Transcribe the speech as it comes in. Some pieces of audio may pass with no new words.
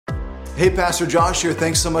Hey, Pastor Josh here.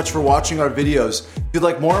 Thanks so much for watching our videos. If you'd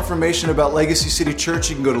like more information about Legacy City Church,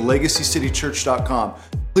 you can go to legacycitychurch.com.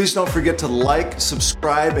 Please don't forget to like,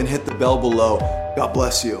 subscribe, and hit the bell below. God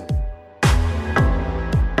bless you.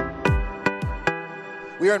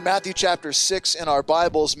 We are in Matthew chapter 6 in our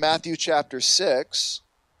Bibles, Matthew chapter 6.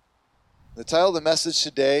 The title of the message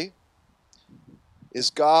today is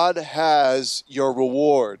God Has Your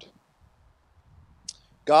Reward.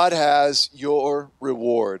 God has your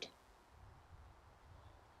reward.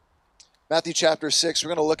 Matthew chapter 6, we're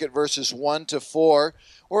going to look at verses 1 to 4.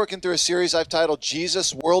 We're working through a series I've titled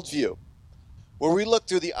Jesus Worldview, where we look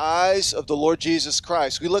through the eyes of the Lord Jesus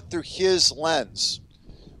Christ. We look through His lens.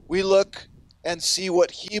 We look and see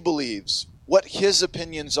what He believes, what His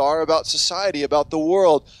opinions are about society, about the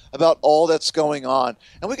world, about all that's going on.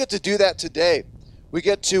 And we get to do that today. We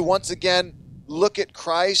get to once again look at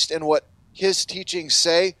Christ and what His teachings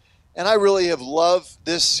say. And I really have loved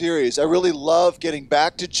this series. I really love getting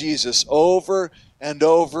back to Jesus over and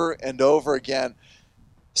over and over again,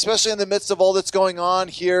 especially in the midst of all that's going on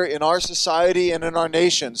here in our society and in our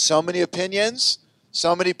nation. So many opinions,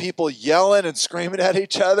 so many people yelling and screaming at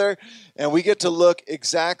each other, and we get to look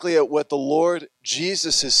exactly at what the Lord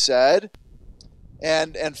Jesus has said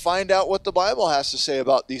and find out what the Bible has to say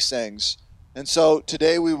about these things. And so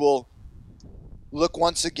today we will look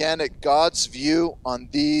once again at God's view on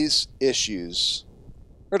these issues.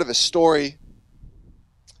 Heard of a story.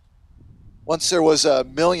 Once there was a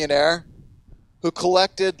millionaire who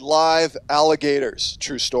collected live alligators.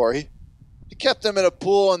 True story. He kept them in a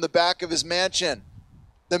pool in the back of his mansion.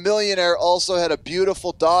 The millionaire also had a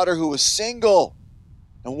beautiful daughter who was single.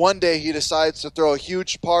 And one day he decides to throw a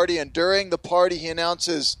huge party, and during the party he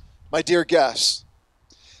announces, "My dear guests,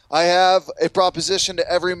 I have a proposition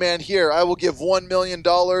to every man here. I will give $1 million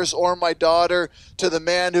or my daughter to the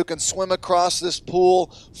man who can swim across this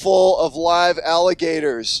pool full of live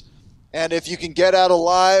alligators. And if you can get out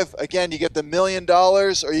alive, again, you get the $1 million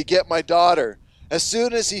or you get my daughter." As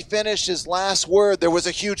soon as he finished his last word, there was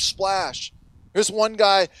a huge splash. There's one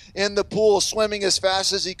guy in the pool swimming as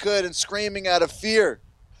fast as he could and screaming out of fear.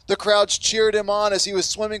 The crowds cheered him on as he was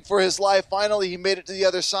swimming for his life. Finally, he made it to the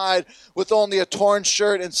other side with only a torn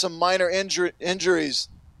shirt and some minor injuries.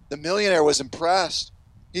 The millionaire was impressed.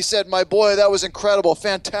 He said, "My boy, that was incredible,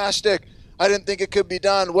 fantastic. I didn't think it could be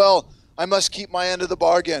done. Well, I must keep my end of the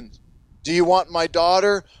bargain. Do you want my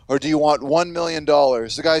daughter or do you want $1 million?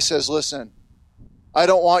 The guy says, "Listen, I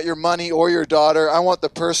don't want your money or your daughter. I want the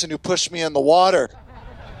person who pushed me in the water."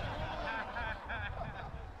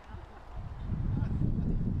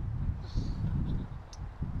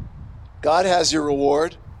 God has your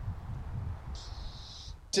reward.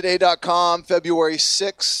 Today.com, February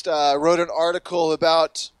 6th, wrote an article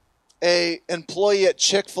about an employee at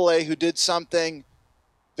Chick-fil-A who did something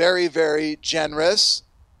very, very generous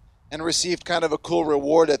and received kind of a cool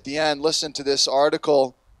reward at the end. Listen to this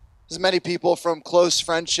article. As many people from close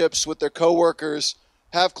friendships with their coworkers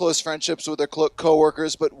have close friendships with their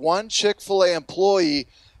coworkers, but one Chick-fil-A employee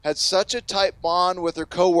had such a tight bond with her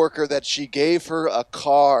coworker that she gave her a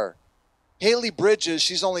car. Haley Bridges,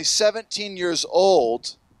 she's only 17 years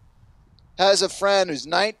old, has a friend who's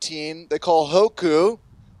 19, they call Hoku,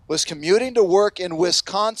 was commuting to work in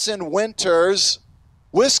Wisconsin winters.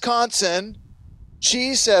 Wisconsin,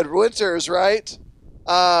 she said winters, right?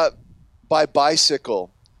 By bicycle.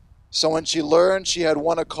 So when she learned she had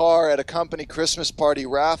won a car at a company Christmas party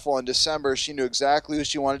raffle in December, she knew exactly who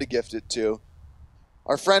she wanted to gift it to.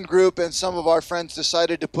 Our friend group and some of our friends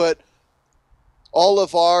decided to put all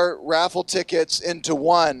of our raffle tickets into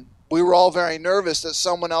one. We were all very nervous that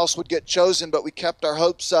someone else would get chosen, but we kept our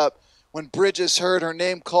hopes up. When Bridges heard her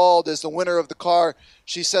name called as the winner of the car,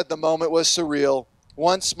 she said the moment was surreal.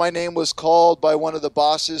 Once my name was called by one of the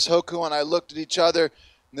bosses, Hoku and I looked at each other,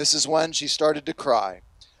 and this is when she started to cry.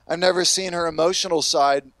 I've never seen her emotional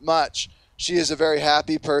side much. She is a very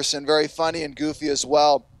happy person, very funny and goofy as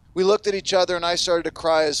well. We looked at each other and I started to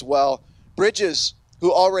cry as well. Bridges,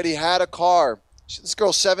 who already had a car, this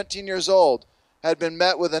girl, 17 years old, had been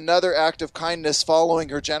met with another act of kindness following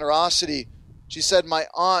her generosity. She said, "My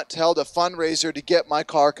aunt held a fundraiser to get my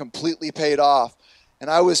car completely paid off, and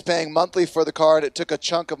I was paying monthly for the car, and it took a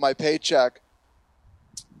chunk of my paycheck."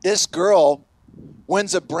 This girl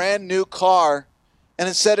wins a brand new car, and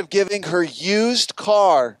instead of giving her used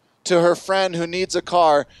car to her friend who needs a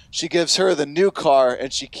car, she gives her the new car,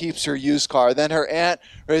 and she keeps her used car. Then her aunt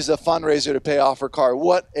raised a fundraiser to pay off her car.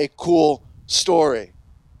 What a cool story.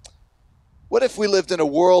 What if we lived in a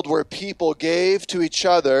world where people gave to each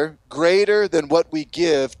other greater than what we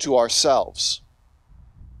give to ourselves?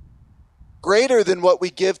 greater than what we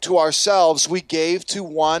give to ourselves, we gave to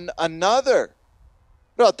one another.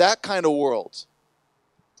 What about that kind of world?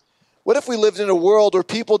 What if we lived in a world where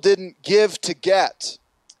people didn't give to get,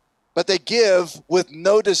 but they give with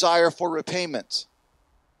no desire for repayment?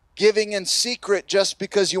 Giving in secret just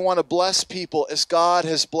because you want to bless people as God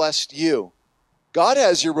has blessed you. God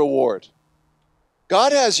has your reward.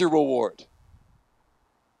 God has your reward.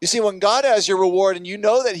 You see, when God has your reward and you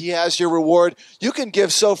know that He has your reward, you can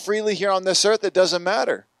give so freely here on this earth it doesn't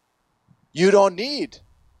matter. You don't need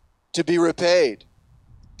to be repaid.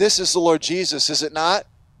 This is the Lord Jesus, is it not?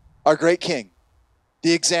 Our great King.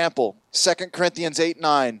 The example, 2 Corinthians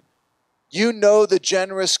 8:9. You know the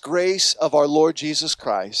generous grace of our Lord Jesus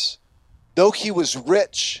Christ. Though He was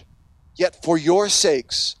rich, yet for your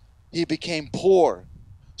sakes He became poor,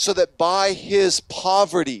 so that by His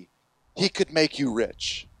poverty He could make you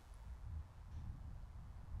rich.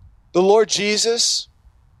 The Lord Jesus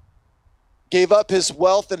gave up His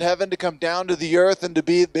wealth in heaven to come down to the earth and to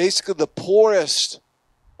be basically the poorest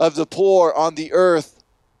of the poor on the earth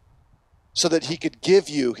so that He could give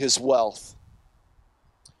you His wealth.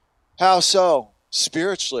 How so?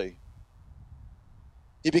 Spiritually.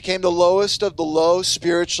 He became the lowest of the low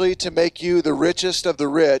spiritually to make you the richest of the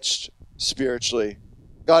rich spiritually.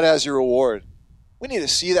 God has your reward. We need to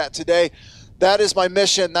see that today. That is my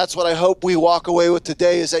mission. That's what I hope we walk away with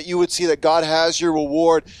today, is that you would see that God has your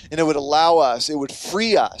reward, and it would allow us, it would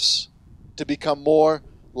free us to become more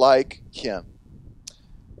like Him.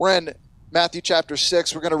 We're in Matthew chapter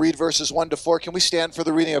 6. We're going to read verses 1 to 4. Can we stand for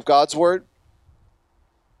the reading of God's word?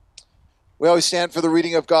 We always stand for the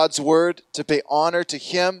reading of God's word to pay honor to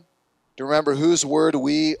Him, to remember whose word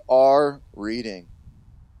we are reading.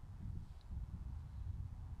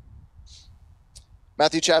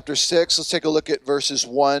 Matthew chapter 6, let's take a look at verses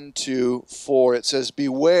 1 to 4. It says,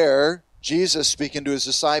 beware, Jesus speaking to His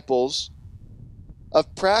disciples,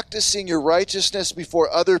 of practicing your righteousness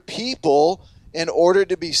before other people in order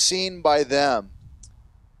to be seen by them.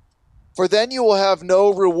 For then you will have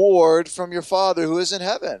no reward from your Father who is in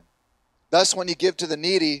heaven. Thus, when you give to the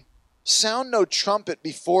needy, sound no trumpet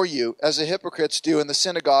before you, as the hypocrites do in the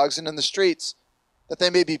synagogues and in the streets, that they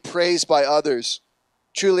may be praised by others.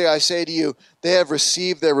 Truly I say to you, they have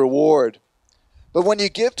received their reward. But when you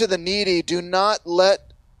give to the needy, do not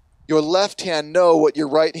let your left hand know what your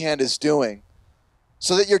right hand is doing,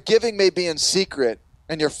 so that your giving may be in secret,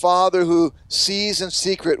 and your Father who sees in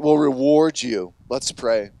secret will reward you. Let's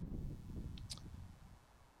pray.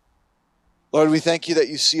 Lord, we thank You that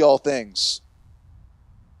You see all things.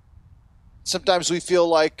 Sometimes we feel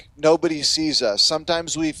like nobody sees us.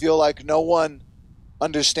 Sometimes we feel like no one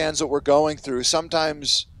understands what we're going through.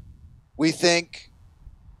 Sometimes we think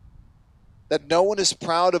that no one is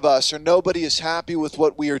proud of us or nobody is happy with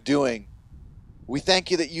what we are doing. We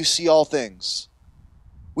thank You that You see all things.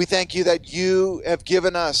 We thank You that You have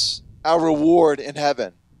given us our reward in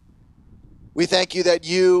heaven. We thank You that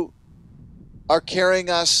You are carrying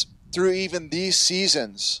us through even these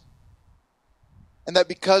seasons, and that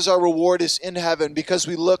because our reward is in heaven, because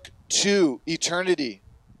we look to eternity,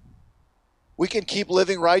 we can keep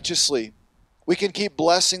living righteously. We can keep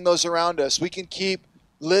blessing those around us. We can keep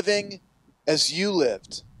living as You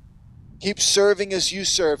lived. Keep serving as You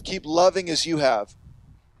served. Keep loving as You have.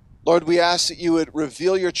 Lord, we ask that You would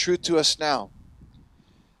reveal Your truth to us now.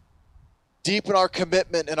 Deepen our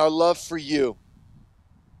commitment and our love for You.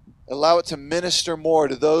 Allow it to minister more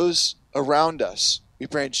to those around us. We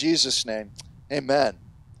pray in Jesus' name. Amen.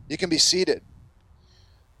 You can be seated.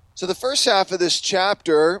 So the first half of this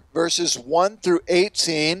chapter, verses 1 through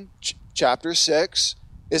 18, chapter 6,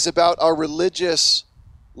 is about our religious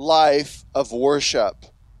life of worship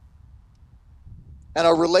and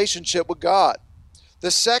our relationship with God.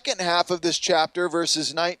 The second half of this chapter,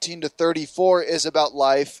 verses 19 to 34, is about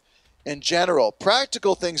life in general.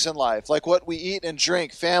 Practical things in life, like what we eat and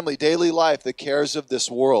drink, family, daily life, the cares of this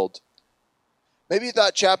world. Maybe you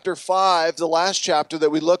thought chapter 5, the last chapter that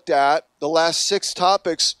we looked at, the last 6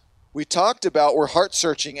 topics we talked about were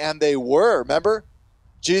heart-searching, and they were. Remember?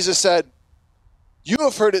 Jesus said, you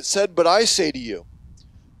have heard it said, but I say to you.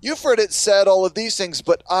 You've heard it said all of these things,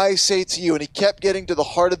 but I say to you. And He kept getting to the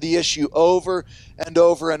heart of the issue over and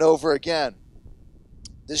over and over again.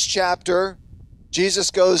 This chapter, Jesus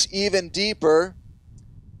goes even deeper.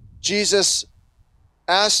 Jesus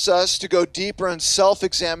asks us to go deeper in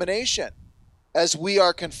self-examination as we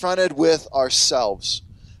are confronted with ourselves,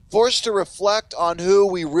 forced to reflect on who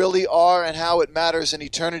we really are and how it matters in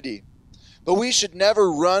eternity. But we should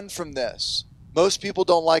never run from this. Most people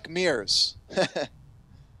don't like mirrors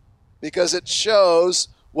because it shows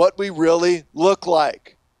what we really look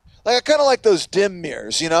like. Like, I kind of like those dim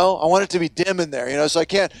mirrors, I want it to be dim in there, so I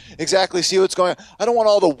can't exactly see what's going on. I don't want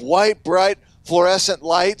all the white, bright, fluorescent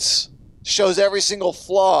lights. Shows every single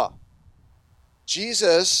flaw.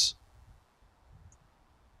 Jesus,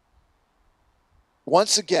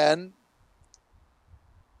 once again,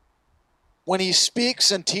 when he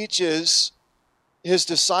speaks and teaches his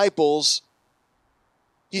disciples,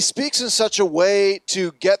 he speaks in such a way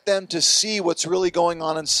to get them to see what's really going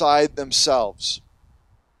on inside themselves.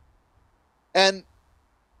 And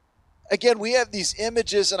again, we have these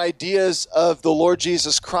images and ideas of the Lord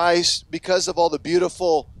Jesus Christ because of all the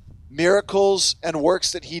beautiful miracles and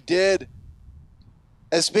works that he did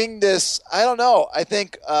as being this, I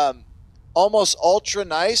think almost ultra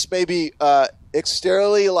nice, maybe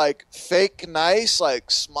exteriorly like fake nice, like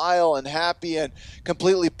smile and happy and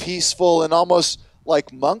completely peaceful and almost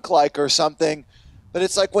like monk-like or something. But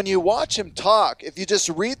it's like when you watch him talk, if you just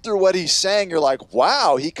read through what he's saying, you're like,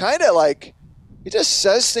 wow, he kind of like, he just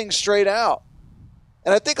says things straight out.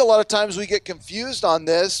 And I think a lot of times we get confused on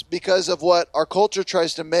this because of what our culture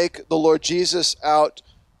tries to make the Lord Jesus out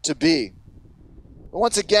to be. But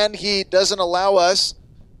once again, he doesn't allow us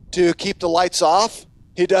to keep the lights off.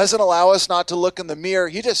 He doesn't allow us not to look in the mirror.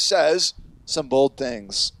 He just says some bold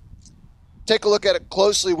things. Take a look at it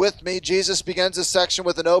closely with me. Jesus begins this section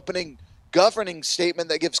with an opening governing statement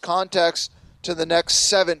that gives context to the next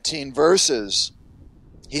 17 verses.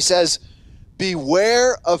 He says,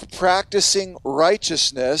 "Beware of practicing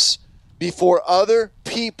righteousness before other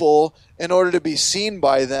people in order to be seen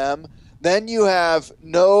by them. Then you have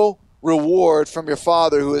no reward from your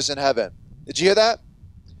Father who is in heaven." Did you hear that?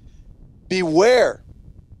 Beware.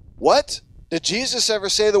 What? Did Jesus ever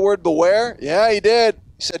say the word beware? Yeah, he did.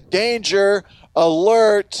 He said danger,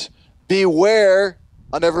 alert, beware.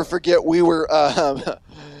 I'll never forget we were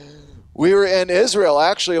in Israel,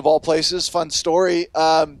 actually, of all places. Fun story.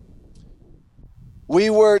 We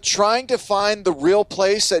were trying to find the real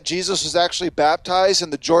place that Jesus was actually baptized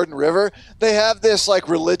in the Jordan River. They have this like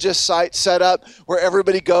religious site set up where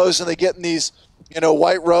everybody goes and they get in these,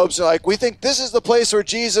 white robes. They're like, we think this is the place where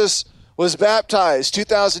Jesus was baptized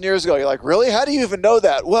 2,000 years ago. You're like, really? How do you even know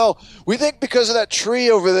that? Well, we think because of that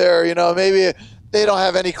tree over there, maybe they don't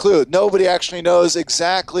have any clue. Nobody actually knows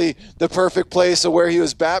exactly the perfect place of where he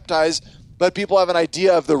was baptized. But people have an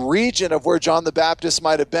idea of the region of where John the Baptist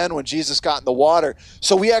might have been when Jesus got in the water.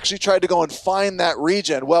 So we actually tried to go and find that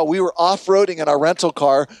region. Well, we were off-roading in our rental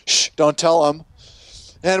car. Shh, don't tell them.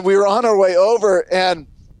 And we were on our way over, and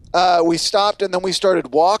we stopped, and then we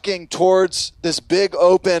started walking towards this big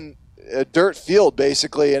open dirt field,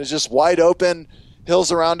 basically. And it's just wide open,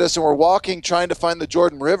 hills around us. And we're walking, trying to find the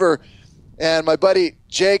Jordan River. And my buddy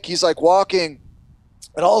Jake, he's like walking.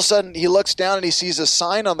 And all of a sudden, he looks down, and he sees a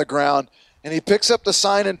sign on the ground. And he picks up the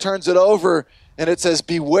sign and turns it over, and it says,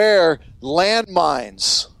 "Beware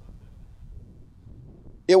landmines."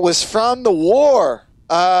 It was from the war.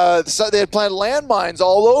 So they had planted landmines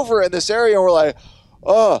all over in this area, and we're like,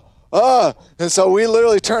 And so we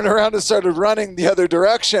literally turned around and started running the other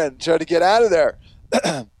direction, trying to get out of there.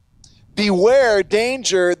 Beware,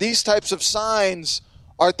 danger, these types of signs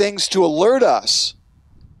are things to alert us.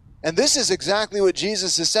 And this is exactly what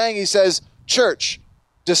Jesus is saying. He says, church,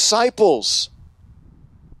 disciples,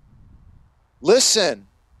 listen,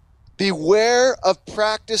 beware of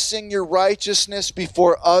practicing your righteousness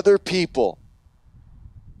before other people.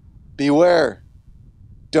 Beware.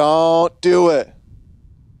 Don't do it.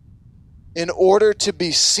 In order to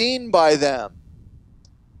be seen by them.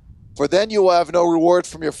 For then you will have no reward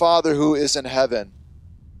from your Father who is in heaven.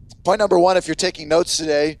 Point number one, if you're taking notes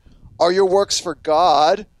today, are your works for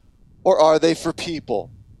God or are they for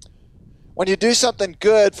people? When you do something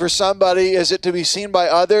good for somebody, is it to be seen by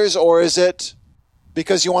others or is it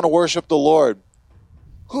because you want to worship the Lord?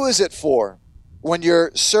 Who is it for? When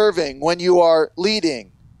you're serving, when you are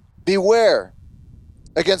leading, beware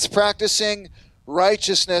against practicing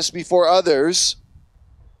righteousness before others.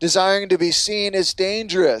 Desiring to be seen is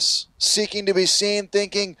dangerous. Seeking to be seen,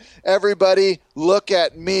 thinking everybody look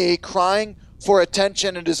at me, crying for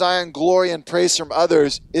attention and desiring glory and praise from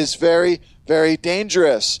others is very, very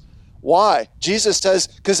dangerous. Why? Jesus says,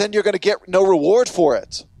 because then you're going to get no reward for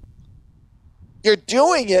it. You're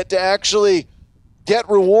doing it to actually get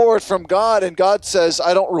reward from God, and God says,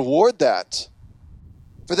 I don't reward that.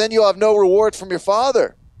 For then you'll have no reward from your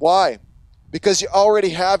Father. Why? Because you already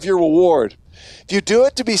have your reward. If you do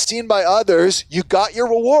it to be seen by others, you got your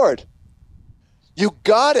reward. You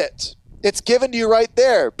got it. It's given to you right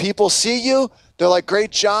there. People see you. They're like,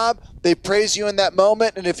 great job. They praise you in that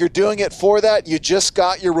moment. And if you're doing it for that, you just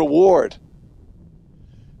got your reward.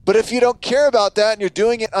 But if you don't care about that and you're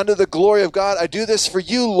doing it under the glory of God, I do this for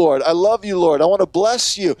you, Lord. I love you, Lord. I want to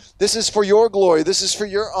bless you. This is for your glory. This is for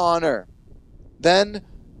your honor. Then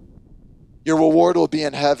your reward will be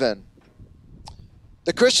in heaven.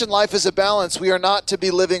 The Christian life is a balance. We are not to be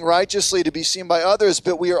living righteously to be seen by others,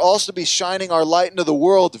 but we are also to be shining our light into the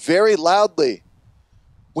world very loudly.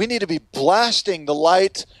 We need to be blasting the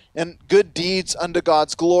light and good deeds unto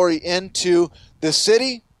God's glory into the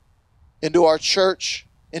city, into our church,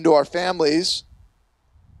 into our families.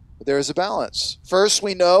 But there is a balance. First,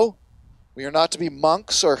 we know we are not to be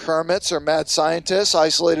monks or hermits or mad scientists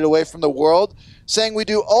isolated away from the world, saying we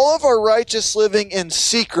do all of our righteous living in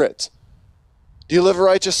secret. Do you live a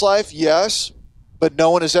righteous life? Yes, but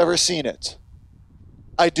no one has ever seen it.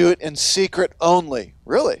 I do it in secret only.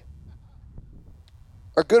 Really?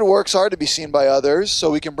 Our good works are to be seen by others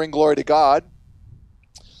so we can bring glory to God.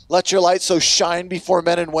 Let your light so shine before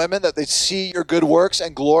men and women that they see your good works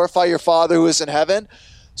and glorify your Father who is in heaven.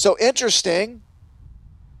 So interesting.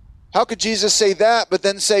 How could Jesus say that, but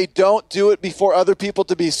then say, don't do it before other people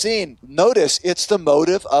to be seen? Notice, it's the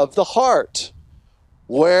motive of the heart.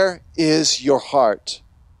 Where is your heart?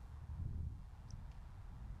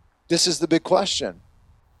 This is the big question.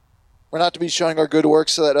 We're not to be showing our good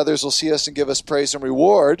works so that others will see us and give us praise and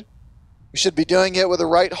reward. We should be doing it with a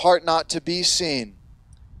right heart not to be seen.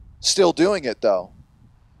 Still doing it, though.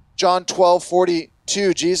 John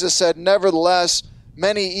 12:42, Jesus said, nevertheless,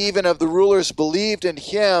 many even of the rulers believed in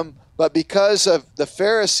him, but because of the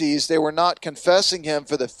Pharisees, they were not confessing him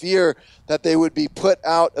for the fear that they would be put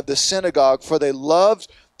out of the synagogue, for they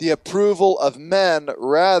loved the approval of men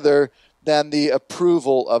rather than the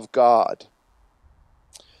approval of God.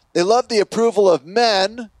 They loved the approval of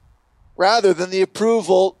men rather than the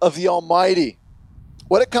approval of the Almighty.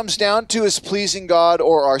 What it comes down to is pleasing God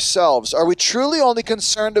or ourselves. Are we truly only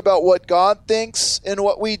concerned about what God thinks in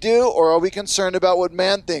what we do, or are we concerned about what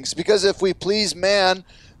man thinks? Because if we please man,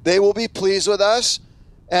 they will be pleased with us,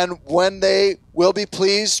 and when they will be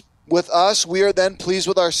pleased with us, we are then pleased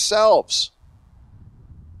with ourselves.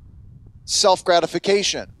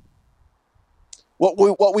 Self-gratification.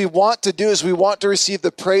 What we want to do is we want to receive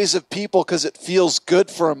the praise of people because it feels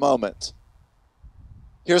good for a moment.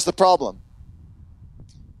 Here's the problem.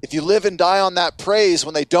 If you live and die on that praise,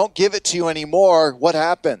 when they don't give it to you anymore, what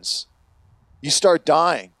happens? You start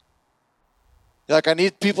dying. You're like, I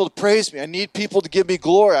need people to praise me. I need people to give me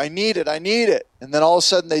glory. I need it. And then all of a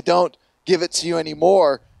sudden they don't give it to you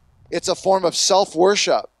anymore. It's a form of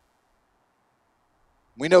self-worship.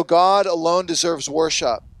 We know God alone deserves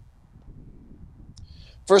worship.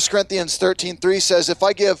 1 Corinthians 13:3 says, if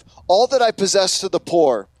I give all that I possess to the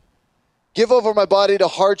poor, give over my body to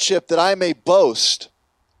hardship that I may boast,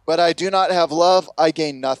 but I do not have love, I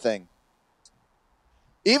gain nothing.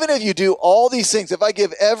 Even if you do all these things, if I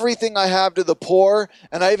give everything I have to the poor,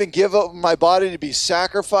 and I even give up my body to be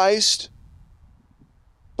sacrificed,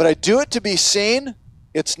 but I do it to be seen,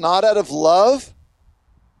 it's not out of love,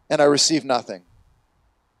 and I receive nothing.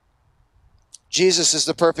 Jesus is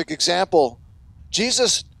the perfect example.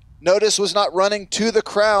 Jesus, notice, was not running to the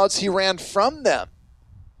crowds, he ran from them.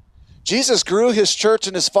 Jesus grew his church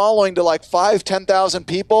and his following to like 5,000-10,000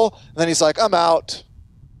 people, and then he's like, I'm out.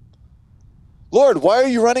 Lord, why are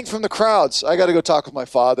you running from the crowds? I got to go talk with my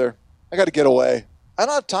Father. I got to get away. I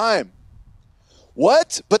don't have time.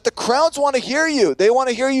 What? But the crowds want to hear you. They want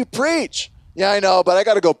to hear you preach. Yeah, I know, but I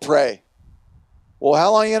got to go pray. Well,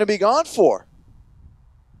 how long are you going to be gone for?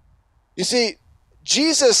 You see,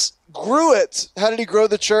 Jesus grew it. How did he grow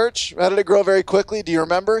the church? How did it grow very quickly? Do you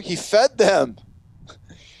remember? He fed them.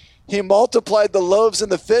 He multiplied the loaves and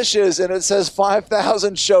the fishes, and it says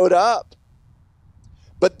 5,000 showed up.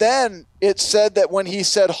 But then it said that when he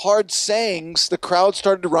said hard sayings, the crowd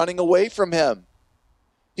started running away from him.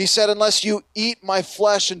 He said, unless you eat my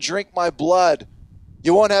flesh and drink my blood,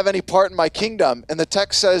 you won't have any part in my kingdom. And the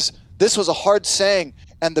text says this was a hard saying,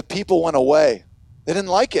 and the people went away. They didn't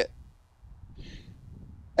like it.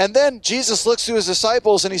 And then Jesus looks to his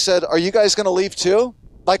disciples and he said, are you guys going to leave too?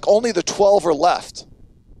 Like only the 12 are left.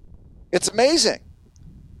 It's amazing.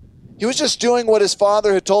 He was just doing what his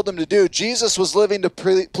Father had told him to do. Jesus was living to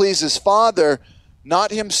please his Father,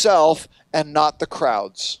 not himself, and not the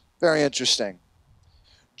crowds. Very interesting.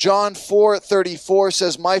 John 4:34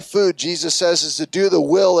 says, my food, Jesus says, is to do the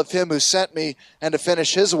will of him who sent me and to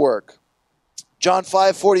finish his work. John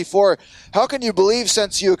 5:44, how can you believe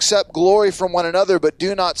since you accept glory from one another, but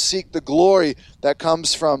do not seek the glory that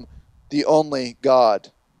comes from the only God?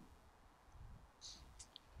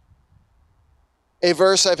 A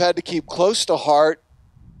verse I've had to keep close to heart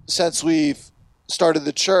since we've started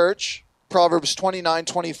the church, Proverbs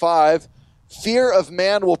 29:25, Fear of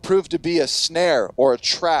man will prove to be a snare or a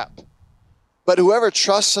trap, but whoever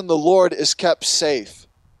trusts in the Lord is kept safe.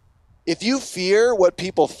 If you fear what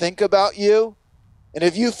people think about you, and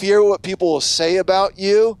if you fear what people will say about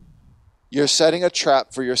you, you're setting a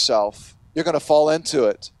trap for yourself. You're going to fall into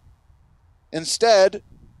it. Instead,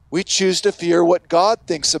 we choose to fear what God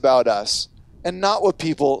thinks about us and not what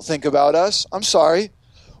people think about us. I'm sorry.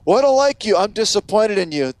 Well, I don't like you. I'm disappointed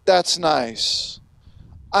in you. That's nice.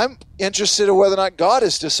 I'm interested in whether or not God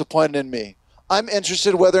is disappointed in me. I'm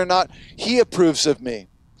interested in whether or not He approves of me.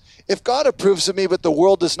 If God approves of me, but the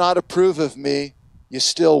world does not approve of me, you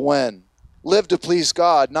still win. Live to please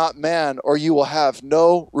God, not man, or you will have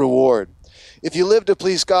no reward. If you live to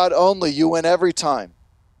please God only, you win every time.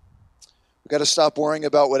 We've got to stop worrying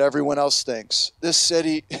about what everyone else thinks. This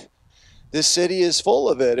city is full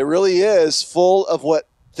of it. It really is full of what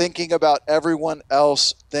thinking about everyone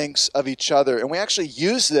else thinks of each other. And we actually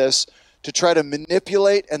use this to try to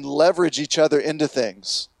manipulate and leverage each other into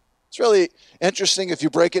things. It's really interesting if you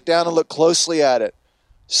break it down and look closely at it.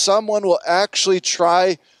 Someone will actually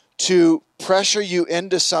try to pressure you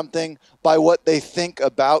into something by what they think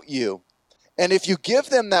about you. And if you give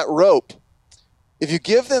them that rope,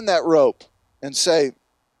 and say,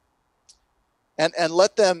 and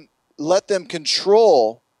let them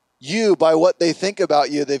control you by what they think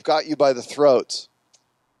about you, they've got you by the throat.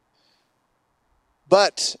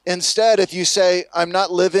 But instead, if you say, I'm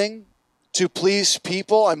not living to please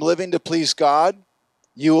people, I'm living to please God,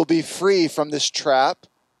 you will be free from this trap,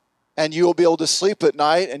 and you will be able to sleep at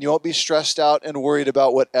night, and you won't be stressed out and worried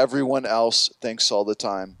about what everyone else thinks all the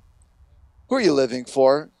time. Who are you living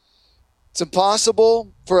for? It's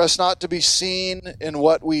impossible for us not to be seen in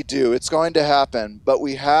what we do. It's going to happen, but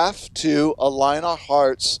we have to align our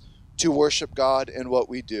hearts to worship God in what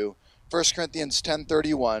we do. 1 Corinthians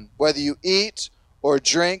 10:31, whether you eat or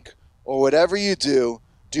drink or whatever you do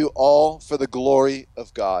all for the glory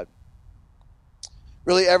of God.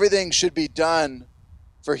 Really, everything should be done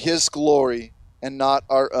for His glory and not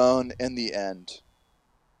our own in the end.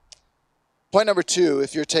 Point number 2,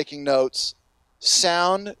 if you're taking notes,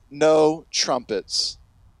 sound no trumpets.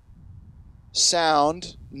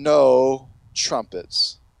 Sound no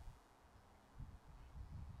trumpets.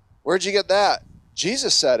 Where'd you get that?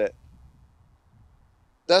 Jesus said it.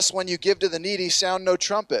 Thus, when you give to the needy, sound no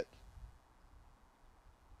trumpet.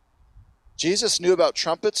 Jesus knew about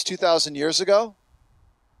trumpets 2,000 years ago?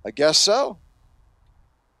 I guess so.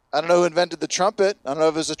 I don't know who invented the trumpet. I don't know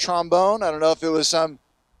if it was a trombone. I don't know if it was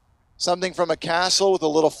something from a castle with a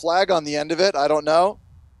little flag on the end of it. I don't know.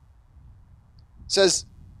 It says,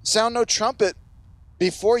 sound no trumpet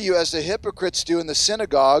before you as the hypocrites do in the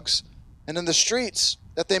synagogues and in the streets,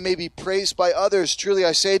 that they may be praised by others. Truly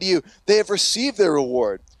I say to you, they have received their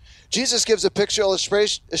reward. Jesus gives a picture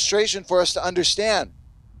illustration for us to understand.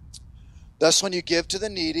 Thus, when you give to the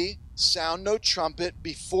needy, sound no trumpet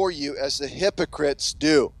before you as the hypocrites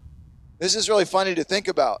do. This is really funny to think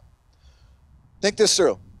about. Think this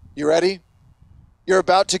through. You ready? You're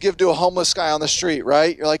about to give to a homeless guy on the street,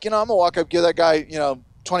 right? You're like, I'm going to walk up, give that guy,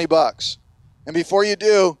 $20. And before you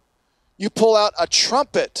do, you pull out a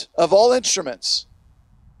trumpet of all instruments.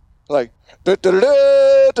 Like,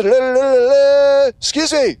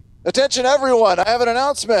 excuse me, attention everyone, I have an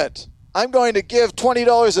announcement. I'm going to give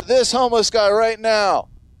 $20 to this homeless guy right now.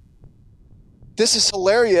 This is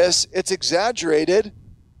hilarious. It's exaggerated.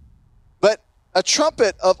 But a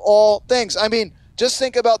trumpet of all things. I mean, just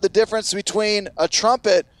think about the difference between a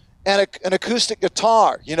trumpet and an acoustic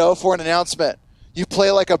guitar, for an announcement. You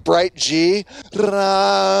play like a bright G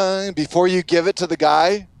before you give it to the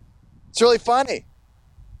guy. It's really funny.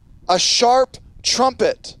 A sharp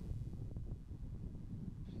trumpet.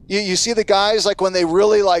 You see the guys, like when they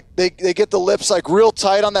really they get the lips like real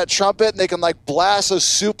tight on that trumpet and they can blast those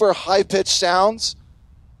super high-pitched sounds.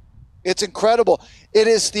 It's incredible. It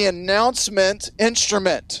is the announcement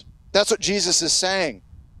instrument. That's what Jesus is saying.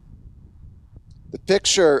 The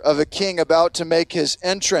picture of a king about to make his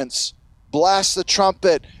entrance. Blast the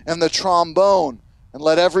trumpet and the trombone and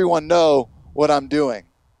let everyone know what I'm doing.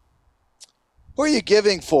 Who are you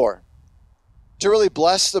giving for? To really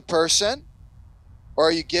bless the person? Or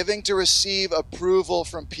are you giving to receive approval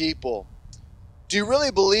from people? Do you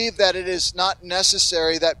really believe that it is not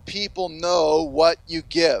necessary that people know what you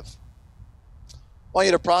give? I want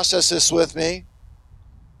you to process this with me.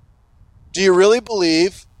 Do you really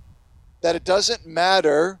believe that it doesn't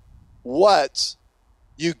matter what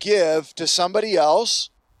you give to somebody else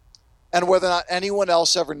and whether or not anyone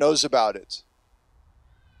else ever knows about it?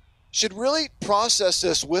 You should really process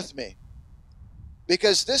this with me.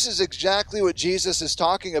 Because this is exactly what Jesus is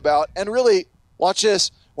talking about. And really, watch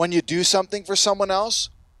this, when you do something for someone else,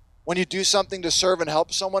 when you do something to serve and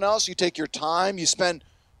help someone else, you take your time, you spend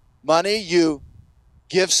money, you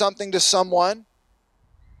give something to someone.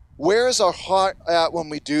 Where is our heart at when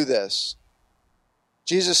we do this?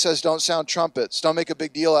 Jesus says, don't sound trumpets. Don't make a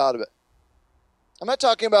big deal out of it. I'm not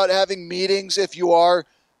talking about having meetings if you are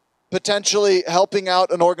potentially helping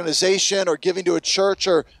out an organization or giving to a church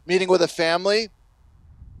or meeting with a family.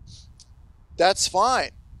 That's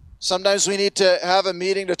fine. Sometimes we need to have a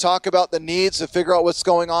meeting to talk about the needs, to figure out what's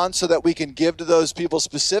going on so that we can give to those people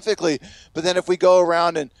specifically. But then if we go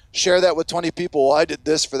around and share that with 20 people, well, I did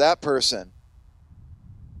this for that person,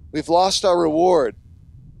 we've lost our reward.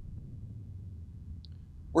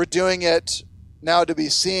 We're doing it now to be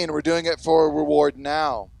seen. We're doing it for a reward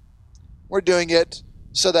now. We're doing it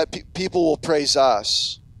so that people will praise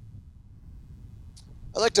us.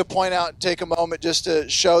 I'd like to point out and take a moment just to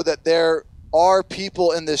show that there are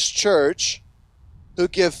people in this church who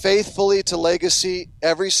give faithfully to Legacy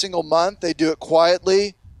every single month. They do it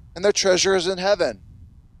quietly, and their treasure is in heaven.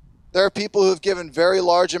 There are people who have given very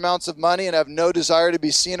large amounts of money and have no desire to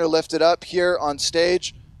be seen or lifted up here on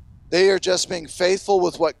stage. They are just being faithful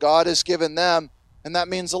with what God has given them, and that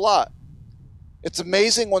means a lot. It's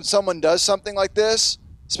amazing when someone does something like this,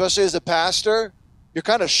 especially as a pastor, you're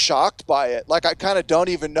kind of shocked by it. Like, I kind of don't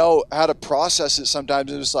even know how to process it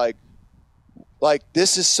sometimes. It's just like,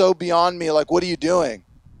 this is so beyond me. Like, what are you doing?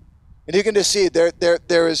 And you can just see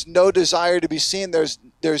there is no desire to be seen. There's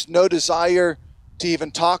no desire to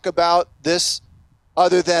even talk about this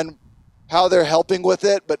other than how they're helping with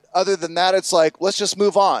it. But other than that, it's like, let's just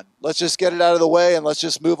move on. Let's just get it out of the way and let's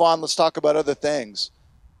just move on. Let's talk about other things.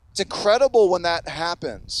 It's incredible when that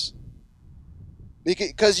happens,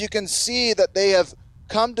 because you can see that they have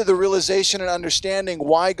come to the realization and understanding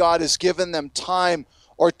why God has given them time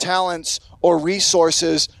or talents or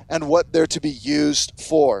resources and what they're to be used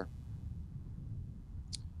for.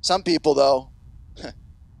 Some people, though,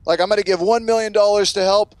 like, I'm going to give $1 million to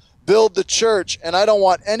help build the church, and I don't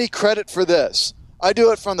want any credit for this. I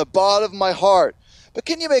do it from the bottom of my heart. But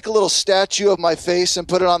can you make a little statue of my face and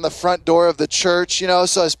put it on the front door of the church,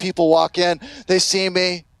 so as people walk in, they see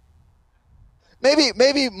me?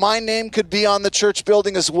 Maybe my name could be on the church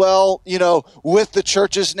building as well, with the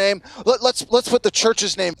church's name. Let's put the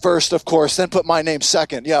church's name first, of course, then put my name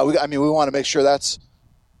second. Yeah, we want to make sure that's...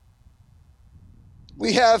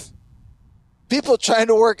 We have people trying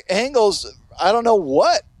to work angles, I don't know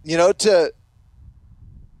what, to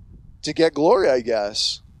get glory, I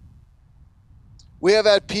guess. We have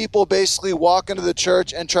had people basically walk into the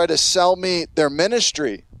church and try to sell me their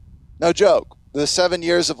ministry. No joke. The 7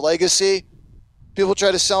 years of Legacy, people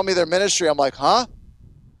try to sell me their ministry. I'm like, huh?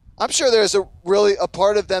 I'm sure there's a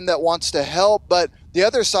part of them that wants to help, but the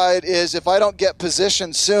other side is, if I don't get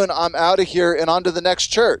positioned soon, I'm out of here and on to the next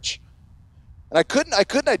church. And I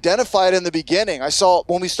couldn't identify it in the beginning. I saw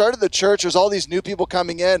when we started the church, there's all these new people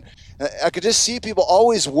coming in. And I could just see people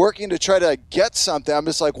always working to try to get something. I'm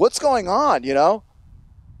just like, what's going on,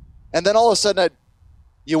 And then all of a sudden,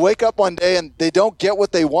 you wake up one day and they don't get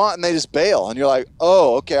what they want and they just bail. And you're like,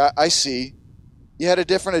 oh, okay, I see. You had a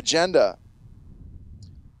different agenda.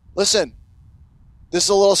 Listen, this is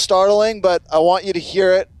a little startling, but I want you to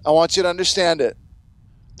hear it. I want you to understand it.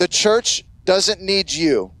 The church doesn't need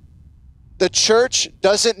you. The church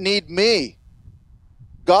doesn't need me.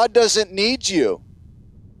 God doesn't need you.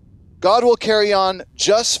 God will carry on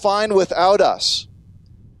just fine without us.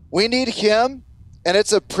 We need Him, and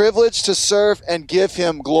it's a privilege to serve and give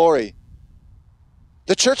Him glory.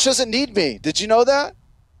 The church doesn't need me. Did you know that?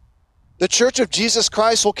 The Church of Jesus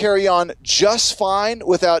Christ will carry on just fine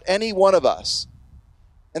without any one of us.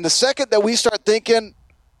 And the second that we start thinking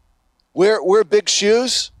we're big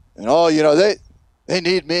shoes, and they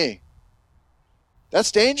need me,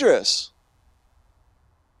 that's dangerous.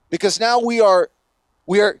 Because now we are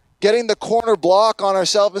getting the corner block on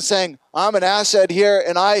ourselves and saying, I'm an asset here,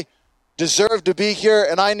 and I deserve to be here,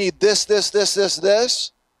 and I need this.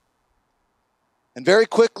 And very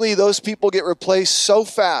quickly, those people get replaced so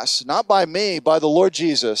fast, not by me, by the Lord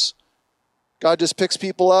Jesus. God just picks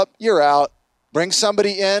people up. You're out. Bring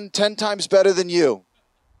somebody in 10 times better than you.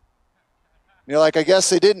 And you're like, I guess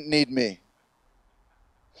they didn't need me.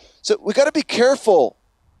 So we got to be careful.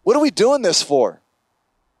 What are we doing this for?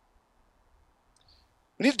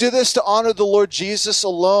 We need to do this to honor the Lord Jesus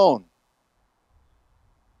alone.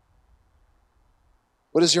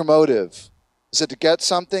 What is your motive? Is it to get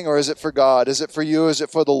something, or is it for God? Is it for you, or is it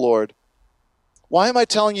for the Lord? Why am I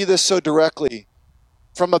telling you this so directly?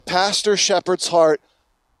 From a pastor shepherd's heart,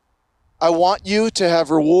 I want you to have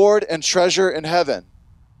reward and treasure in heaven.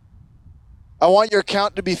 I want your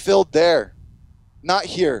account to be filled there. Not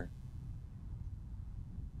here.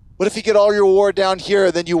 What if you get all your reward down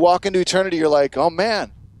here, then you walk into eternity, you're like, oh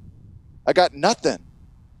man, I got nothing.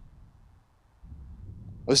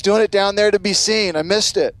 I was doing it down there to be seen. I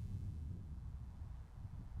missed it.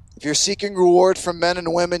 If you're seeking reward from men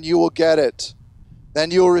and women, you will get it.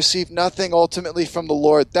 Then you will receive nothing ultimately from the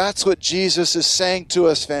Lord. That's what Jesus is saying to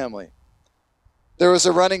us, family. There was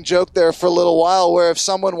a running joke there for a little while where if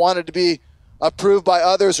someone wanted to be approved by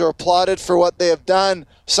others or applauded for what they have done,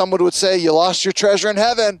 someone would say, you lost your treasure in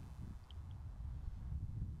heaven.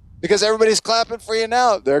 Because everybody's clapping for you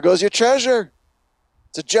now. There goes your treasure.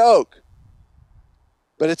 It's a joke.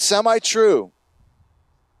 But it's semi-true.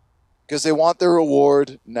 Because they want their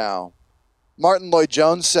reward now. Martin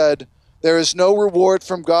Lloyd-Jones said, there is no reward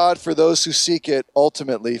from God for those who seek it,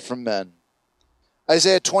 ultimately from men.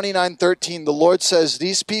 Isaiah 29:13, the Lord says,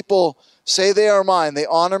 these people say they are mine. They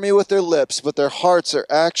honor me with their lips, but their hearts are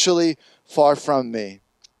actually far from me.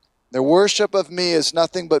 Their worship of me is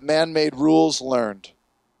nothing but man-made rules learned.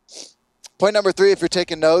 Point number 3, if you're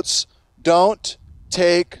taking notes, don't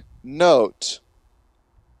take note.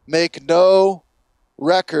 Make no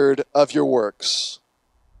record of your works.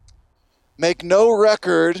 Make no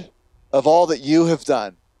record of all that you have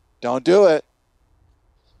done. Don't do it.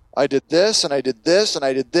 I did this, and I did this, and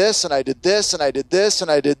I did this, and I did this, and I did this,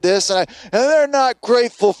 and I did this, and they're not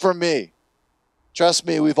grateful for me. Trust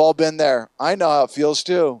me, we've all been there. I know how it feels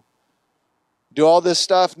too. Do all this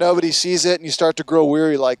stuff, nobody sees it, and you start to grow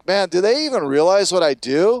weary like, man, do they even realize what I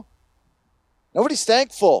do? Nobody's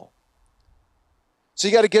thankful. So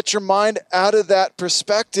you got to get your mind out of that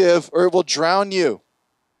perspective or it will drown you.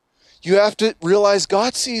 You have to realize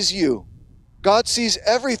God sees you. God sees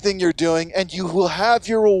everything you're doing, and you will have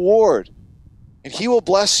your reward. And He will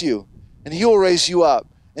bless you, and He will raise you up,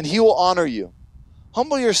 and He will honor you.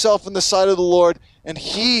 Humble yourself in the sight of the Lord, and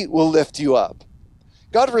He will lift you up.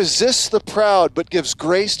 God resists the proud, but gives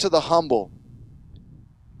grace to the humble.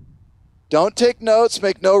 Don't take notes,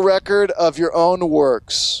 make no record of your own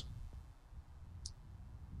works.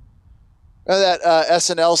 Remember that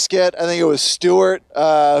SNL skit? I think it was Stewart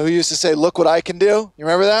who used to say, look what I can do. You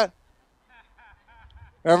remember that?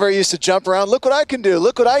 Remember he used to jump around, look what I can do,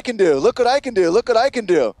 look what I can do, look what I can do, look what I can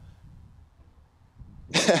do.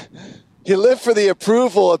 He lived for the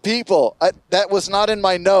approval of people. That was not in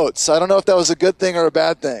my notes. I don't know if that was a good thing or a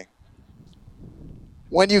bad thing.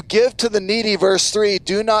 When you give to the needy, verse 3,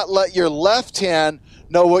 do not let your left hand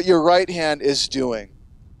know what your right hand is doing.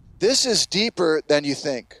 This is deeper than you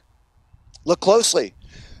think. Look closely.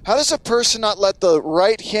 How does a person not let the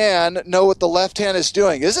right hand know what the left hand is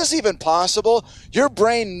doing? Is this even possible? Your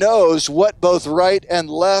brain knows what both right and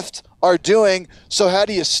left are doing, so how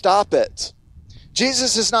do you stop it?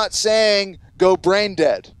 Jesus is not saying, go brain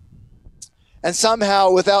dead. And somehow,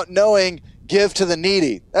 without knowing, give to the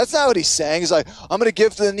needy. That's not what he's saying. He's like, I'm going to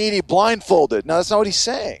give to the needy blindfolded. No, that's not what he's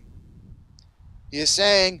saying. He is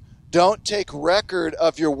saying, don't take record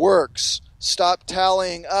of your works. Stop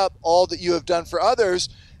tallying up all that you have done for others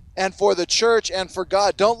and for the church and for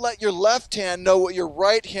God. Don't let your left hand know what your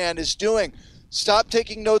right hand is doing. Stop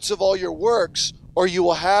taking notes of all your works, or you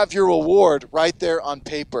will have your reward right there on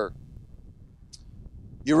paper.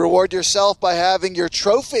 You reward yourself by having your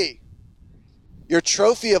trophy. Your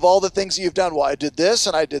trophy of all the things that you've done. Well, I did this,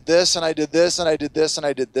 and I did this, and I did this, and I did this, and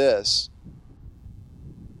I did this.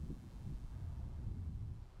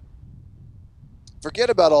 Forget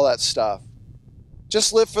about all that stuff.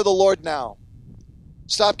 Just live for the Lord now.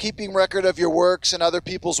 Stop keeping record of your works and other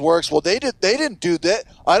people's works. Well, they didn't do that.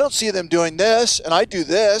 I don't see them doing this, and I do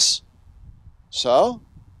this. So,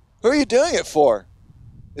 who are you doing it for?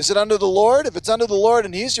 Is it under the Lord? If it's under the Lord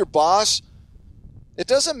and He's your boss, it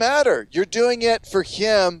doesn't matter. You're doing it for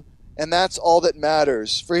Him, and that's all that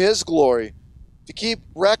matters, for His glory. If you keep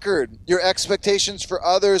record, your expectations for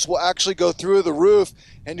others will actually go through the roof,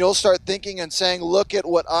 and you'll start thinking and saying, look at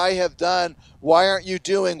what I have done. Why aren't you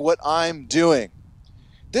doing what I'm doing?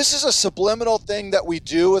 This is a subliminal thing that we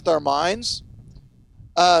do with our minds.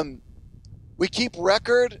 We keep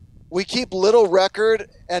record. We keep little record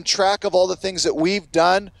and track of all the things that we've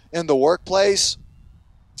done in the workplace.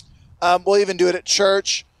 We'll even do it at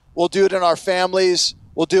church. We'll do it in our families.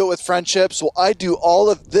 We'll do it with friendships. Well, I do all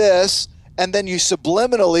of this, and then you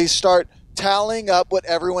subliminally start tallying up what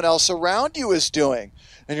everyone else around you is doing.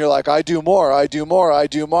 And you're like, I do more, I do more, I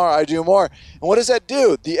do more, I do more. And what does that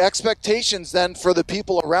do? The expectations then for the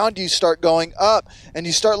people around you start going up, and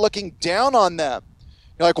you start looking down on them.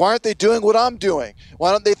 You're like, why aren't they doing what I'm doing?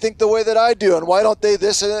 Why don't they think the way that I do? And why don't they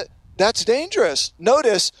this and that? That's dangerous.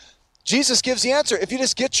 Notice, Jesus gives the answer. If you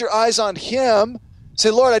just get your eyes on Him, Say,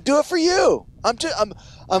 Lord, I do it for you.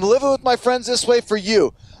 I'm living with my friends this way for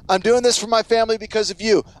you. I'm doing this for my family because of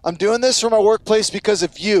you. I'm doing this for my workplace because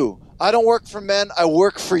of you. I don't work for men. I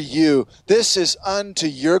work for you. This is unto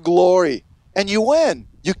your glory. And you win.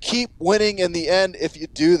 You keep winning in the end if you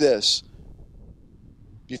do this.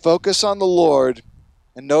 If you focus on the Lord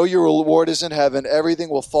and know your reward is in heaven, everything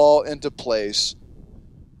will fall into place.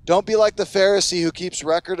 Don't be like the Pharisee who keeps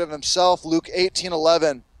record of himself. Luke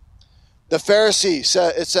 18:11. The Pharisee,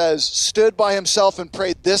 it says, stood by himself and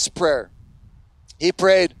prayed this prayer. He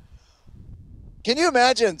prayed. Can you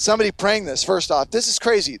imagine somebody praying this? First off, this is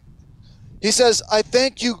crazy. He says, I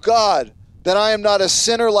thank you, God, that I am not a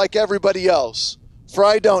sinner like everybody else. For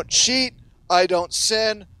I don't cheat, I don't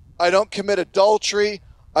sin, I don't commit adultery.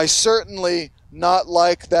 I certainly not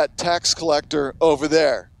like that tax collector over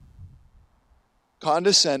there.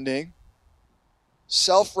 Condescending,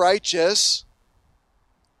 self-righteous.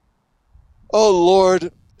 Oh,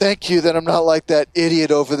 Lord, thank you that I'm not like that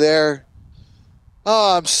idiot over there.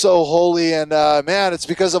 Oh, I'm so holy, and man, it's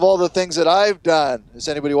because of all the things that I've done. Is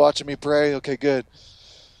anybody watching me pray? Okay, good.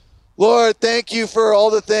 Lord, thank you for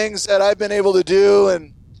all the things that I've been able to do,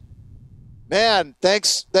 and man,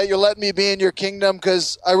 thanks that you're letting me be in your kingdom,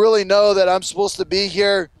 because I really know that I'm supposed to be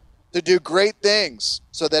here to do great things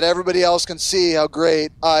so that everybody else can see how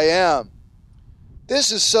great I am.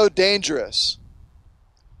 This is so dangerous.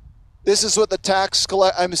 This is what this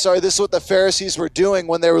is what the Pharisees were doing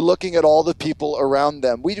when they were looking at all the people around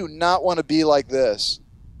them. We do not want to be like this.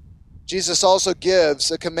 Jesus also gives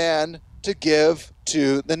a command to give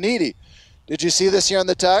to the needy. Did you see this here in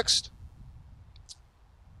the text?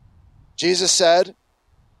 Jesus said,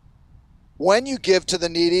 when you give to the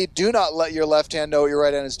needy, do not let your left hand know what your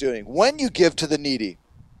right hand is doing. When you give to the needy.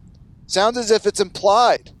 Sounds as if it's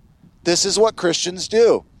implied. This is what Christians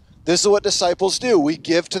do. This is what disciples do. We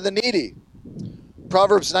give to the needy.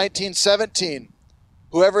 Proverbs 19:17.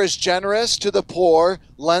 Whoever is generous to the poor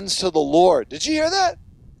lends to the Lord. Did you hear that?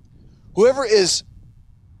 Whoever is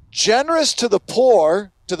generous to the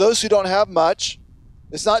poor, to those who don't have much,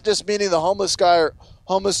 it's not just meaning the homeless guy or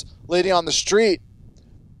homeless lady on the street.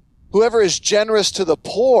 Whoever is generous to the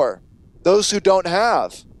poor, those who don't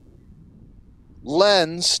have,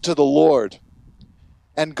 lends to the Lord,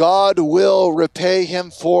 and God will repay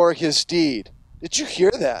him for his deed. Did you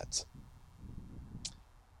hear that?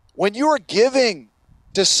 When you are giving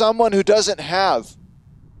to someone who doesn't have,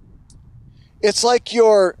 it's like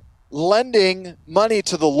you're lending money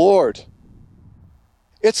to the Lord.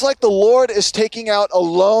 It's like the Lord is taking out a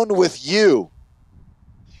loan with you,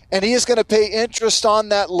 and he is going to pay interest on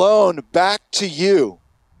that loan back to you.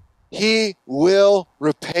 He will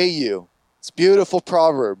repay you. It's a beautiful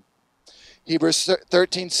proverb. Hebrews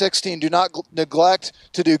 13:16, do not neglect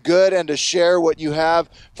to do good and to share what you have,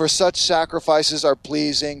 for such sacrifices are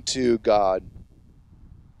pleasing to God.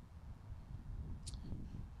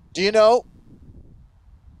 Do you know,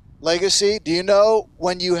 Legacy, do you know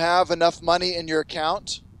when you have enough money in your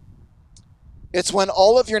account? It's when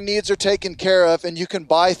all of your needs are taken care of and you can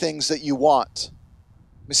buy things that you want.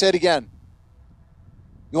 Let me say it again.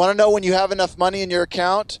 You want to know when you have enough money in your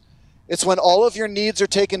account? It's when all of your needs are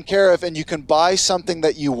taken care of and you can buy something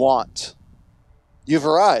that you want. You've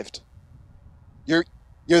arrived. You're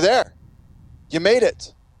there. You made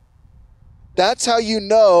it. That's how you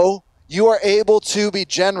know you are able to be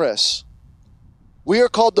generous. We are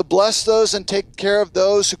called to bless those and take care of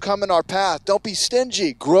those who come in our path. Don't be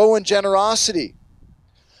stingy. Grow in generosity.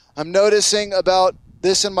 I'm noticing about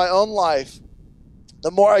this in my own life.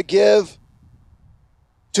 The more I give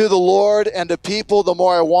to the Lord and to people, the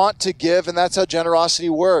more I want to give, and that's how generosity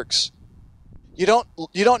works. You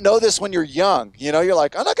don't know this when you're young. You know, you're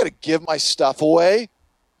like, I'm not going to give my stuff away.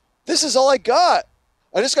 This is all I got.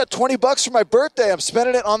 I just got $20 for my birthday. I'm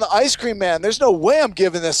spending it on the ice cream man. There's no way I'm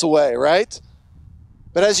giving this away, right?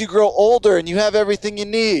 But as you grow older and you have everything you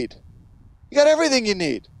need, you got everything you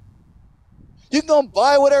need. You can go and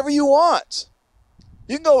buy whatever you want.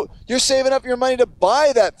 You're saving up your money to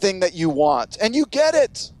buy that thing that you want, and you get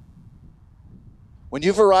it. When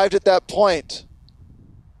you've arrived at that point,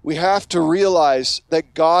 we have to realize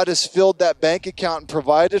that God has filled that bank account and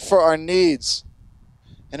provided for our needs.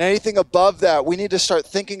 And anything above that, we need to start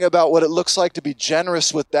thinking about what it looks like to be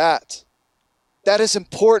generous with that. That is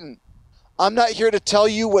important. I'm not here to tell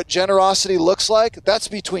you what generosity looks like. That's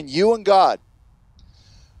between you and God.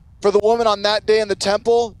 For the woman on that day in the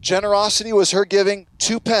temple, generosity was her giving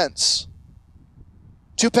 2 pence.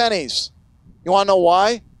 2 pennies. You want to know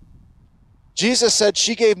why? Jesus said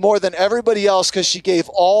she gave more than everybody else because she gave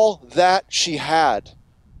all that she had.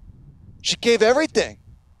 She gave everything.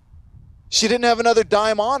 She didn't have another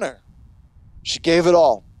dime on her. She gave it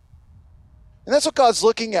all. And that's what God's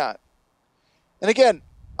looking at. And again,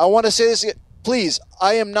 I want to say this again. Please,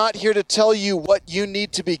 I am not here to tell you what you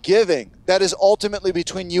need to be giving. That is ultimately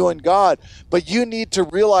between you and God. But you need to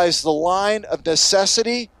realize the line of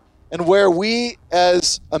necessity and where we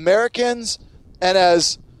as Americans and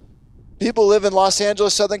as people who live in Los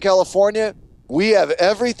Angeles, Southern California, we have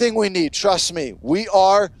everything we need. Trust me, we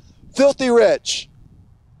are filthy rich.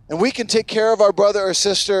 And we can take care of our brother or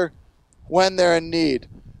sister when they're in need.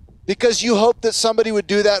 Because you hope that somebody would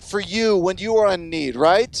do that for you when you are in need,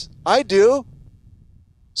 right? I do.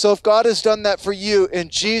 So if God has done that for you, in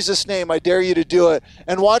Jesus' name, I dare you to do it.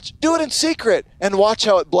 And do it in secret and watch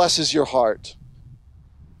how it blesses your heart.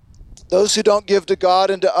 Those who don't give to God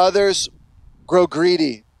and to others grow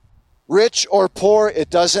greedy. Rich or poor, it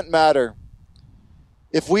doesn't matter.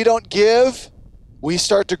 If we don't give, we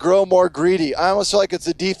start to grow more greedy. I almost feel like it's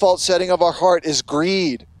the default setting of our heart is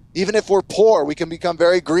greed. Even if we're poor, we can become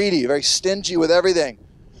very greedy, very stingy with everything.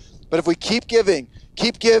 But if we keep giving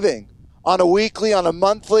on a weekly, on a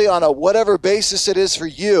monthly, on a whatever basis it is for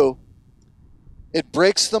you, it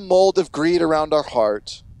breaks the mold of greed around our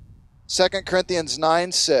heart. 2 Corinthians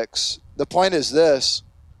 9:6. The point is this: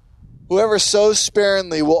 whoever sows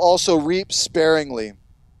sparingly will also reap sparingly.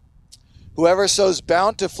 Whoever sows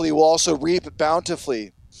bountifully will also reap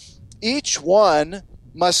bountifully. Each one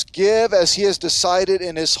must give as he has decided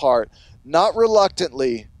in his heart, not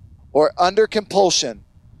reluctantly or under compulsion,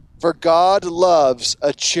 for God loves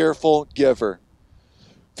a cheerful giver.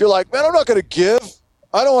 If you're like, man, I'm not going to give.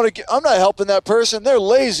 I don't want to. I'm not helping that person. They're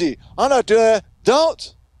lazy. I'm not doing that.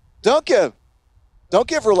 Don't give. Don't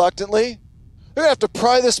give reluctantly. You're going to have to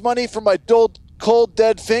pry this money from my cold,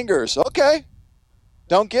 dead fingers. Okay.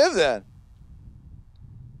 Don't give then.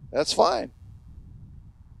 That's fine.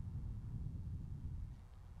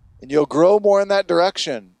 And you'll grow more in that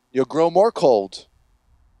direction. You'll grow more cold.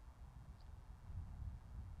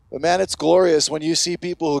 But man, it's glorious when you see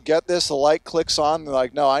people who get this, the light clicks on, they're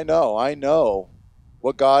like, no, I know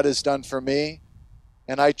what God has done for me,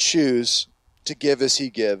 and I choose to give as he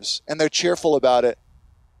gives. And they're cheerful about it.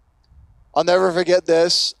 I'll never forget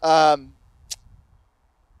this. I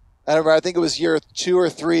think it was year 2 or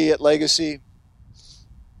 3 at Legacy.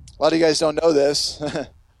 A lot of you guys don't know this.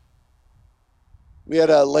 We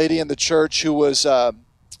had a lady in the church who was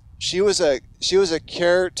she was a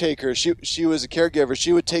caretaker. She was a caregiver.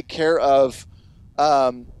 She would take care of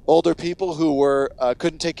older people who were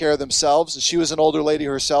couldn't take care of themselves. She was an older lady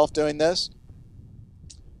herself doing this,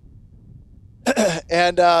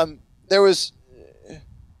 and there was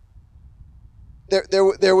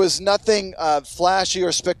nothing flashy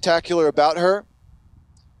or spectacular about her.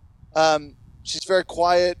 She's very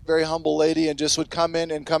quiet, very humble lady, and just would come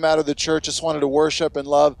in and come out of the church, just wanted to worship and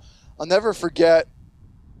love. I'll never forget,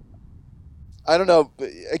 I don't know,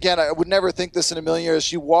 again, I would never think this in a million years.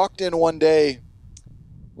 She walked in one day,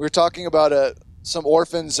 we were talking about some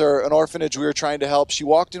orphans or an orphanage we were trying to help. She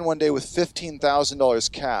walked in one day with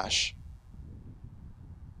 $15,000 cash.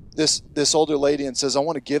 This older lady, and says, I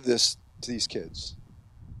want to give this to these kids.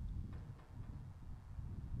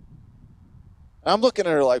 And I'm looking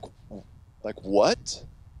at her like what?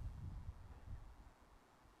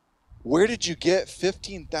 Where did you get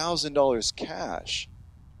 $15,000 cash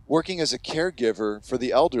working as a caregiver for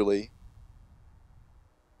the elderly?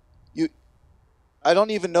 I don't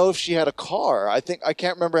even know if she had a car. I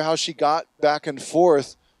can't remember how she got back and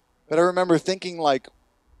forth, but I remember thinking like,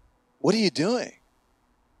 what are you doing?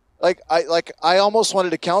 I almost wanted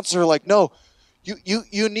to counsel her like, no,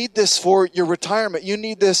 you need this for your retirement. You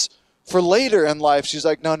need this for later in life. She's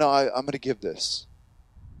like, no, I'm going to give this.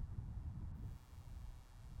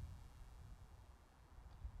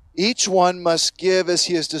 Each one must give as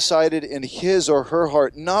he has decided in his or her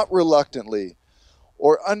heart, not reluctantly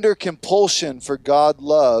or under compulsion, for God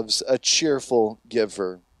loves a cheerful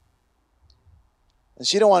giver. And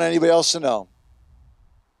she don't want anybody else to know.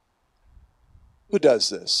 Who does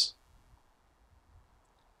this?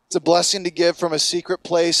 It's a blessing to give from a secret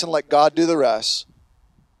place and let God do the rest.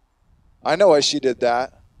 I know why she did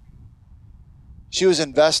that. She was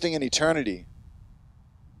investing in eternity.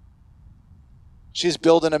 She's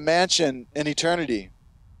building a mansion in eternity.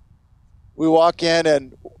 We walk in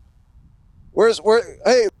and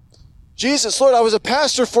hey, Jesus, Lord, I was a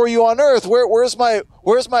pastor for you on earth. Where's my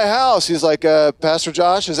house? He's like, Pastor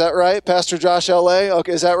Josh, is that right? Pastor Josh LA?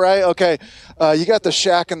 Okay, is that right? Okay. You got the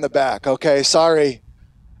shack in the back. Okay, sorry.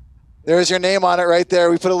 There's your name on it right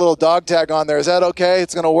there. We put a little dog tag on there. Is that okay?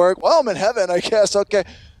 It's going to work? Well, I'm in heaven, I guess. Okay.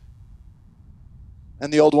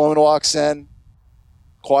 And the old woman walks in,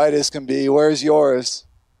 quiet as can be. Where's yours?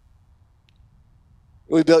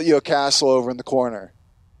 We built you a castle over in the corner.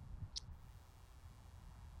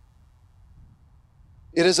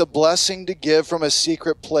 It is a blessing to give from a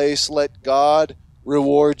secret place. Let God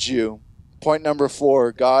reward you. Point number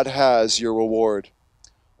 4, God has your reward.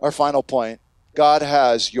 Our final point, God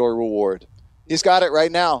has your reward. He's got it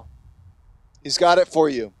right now. He's got it for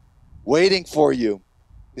you, waiting for you.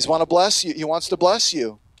 He wants to bless you. He wants to bless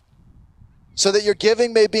you. So that your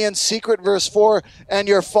giving may be in secret, verse 4, and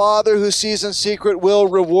your Father who sees in secret will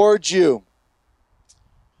reward you.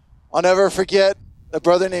 I'll never forget a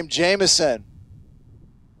brother named Jameson.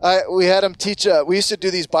 We had him teach, we used to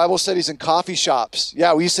do these Bible studies in coffee shops.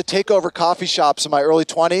 Yeah, we used to take over coffee shops in my early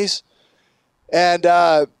 20s.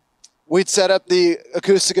 And we'd set up the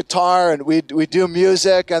acoustic guitar and we'd do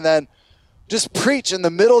music and then just preach in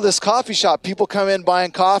the middle of this coffee shop. People come in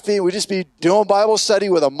buying coffee. We'd just be doing Bible study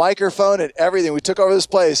with a microphone and everything. We took over this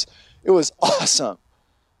place. It was awesome.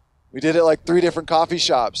 We did it like 3 different coffee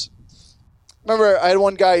shops. Remember, I had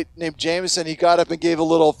one guy named Jameson. He got up and gave a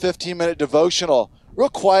little 15-minute devotional. Real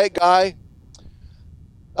quiet guy.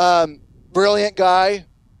 Brilliant guy.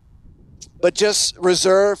 But just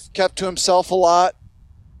reserved, kept to himself a lot.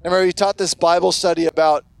 I remember he taught this Bible study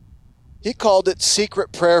about, he called it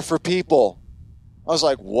secret prayer for people. I was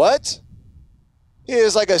like, what? He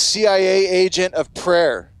is like a CIA agent of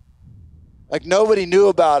prayer. Like nobody knew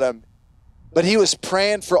about him. But he was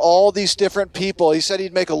praying for all these different people. He said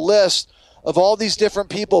he'd make a list of all these different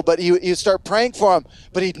people, but he'd start praying for them.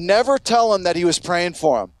 But he'd never tell them that he was praying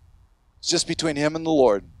for them. It's just between him and the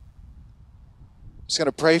Lord. Just going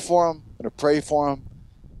to pray for him, going to pray for him,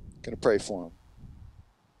 going to pray for him.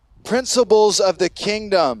 Principles of the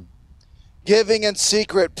kingdom. Giving in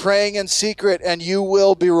secret, praying in secret, and you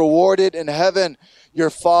will be rewarded in heaven. Your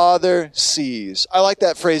Father sees. I like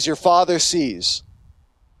that phrase, your Father sees.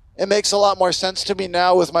 It makes a lot more sense to me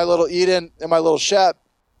now with my little Eden and my little Shep.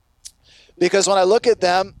 Because when I look at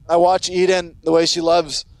them, I watch Eden the way she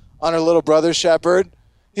loves on her little brother Shepherd.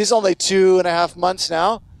 He's only 2.5 months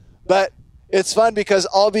now. But it's fun because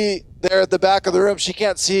I'll be there at the back of the room. She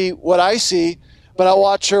can't see what I see. But I'll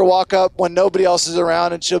watch her walk up when nobody else is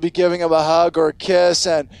around and she'll be giving him a hug or a kiss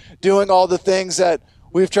and doing all the things that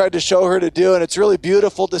we've tried to show her to do. And it's really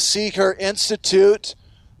beautiful to see her institute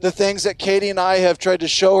the things that Katie and I have tried to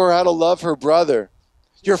show her how to love her brother.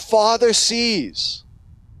 Your Father sees.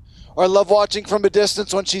 Or I love watching from a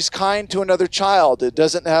distance when she's kind to another child. It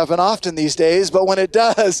doesn't happen often these days, but when it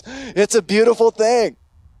does, it's a beautiful thing.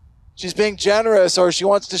 She's being generous or she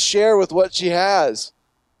wants to share with what she has.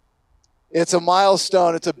 It's a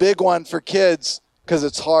milestone. It's a big one for kids because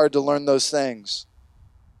it's hard to learn those things.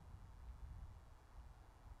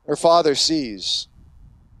 Her Father sees.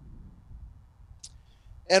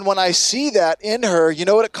 And when I see that in her, you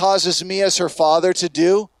know what it causes me as her father to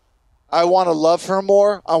do? I want to love her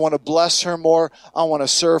more. I want to bless her more. I want to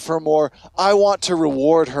serve her more. I want to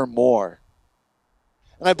reward her more.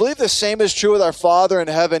 And I believe the same is true with our Father in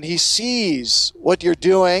heaven. He sees what you're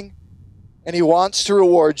doing and he wants to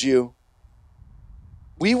reward you.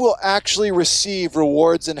 We will actually receive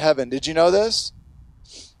rewards in heaven. Did you know this?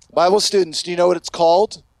 Bible students, do you know what it's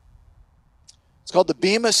called? It's called the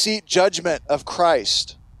Bema Seat Judgment of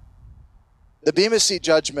Christ. The Bema Seat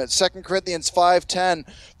Judgment, 2 Corinthians 5:10.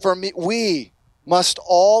 For me, we must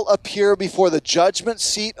all appear before the judgment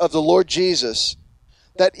seat of the Lord Jesus,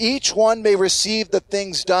 that each one may receive the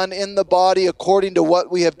things done in the body according to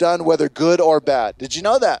what we have done, whether good or bad. Did you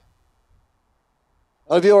know that?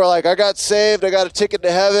 A lot of people are like, I got saved, I got a ticket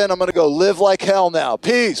to heaven, I'm going to go live like hell now.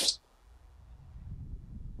 Peace.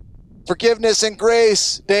 Forgiveness and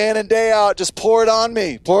grace, day in and day out, just pour it on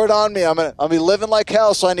me. Pour it on me. I'll be living like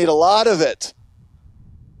hell, so I need a lot of it.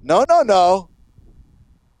 No, no, no.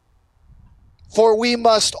 For we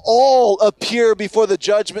must all appear before the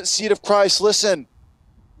judgment seat of Christ. Listen,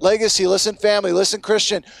 Legacy, listen, family, listen,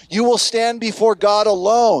 Christian. You will stand before God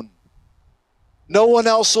alone. No one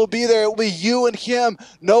else will be there. It will be you and him,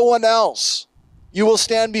 no one else. You will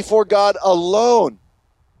stand before God alone.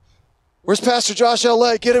 Where's Pastor Josh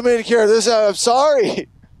L.A.? Get him in here. I'm sorry.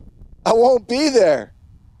 I won't be there.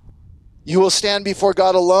 You will stand before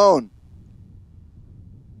God alone.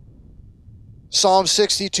 Psalm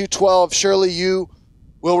 62:12. Surely you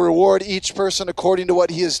will reward each person according to what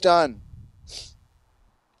he has done.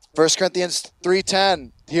 1 Corinthians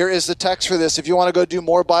 3:10. Here is the text for this. If you want to go do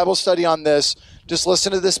more Bible study on this, just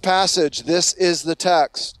listen to this passage. This is the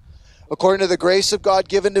text. According to the grace of God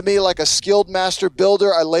given to me, like a skilled master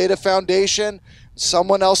builder, I laid a foundation.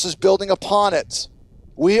 Someone else is building upon it.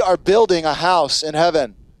 We are building a house in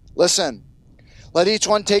heaven. Listen. Let each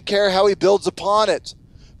one take care how he builds upon it.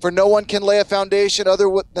 For no one can lay a foundation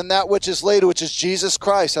other than that which is laid, which is Jesus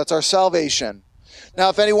Christ. That's our salvation. Now,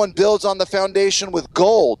 if anyone builds on the foundation with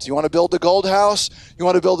gold, you want to build a gold house? You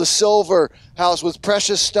want to build a silver house with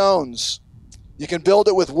precious stones? You can build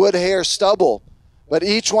it with wood, hay, or stubble. But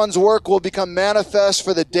each one's work will become manifest,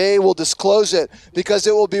 for the day will disclose it, because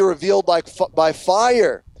it will be revealed by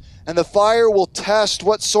fire. And the fire will test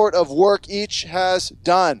what sort of work each has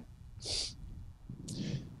done.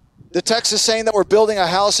 The text is saying that we're building a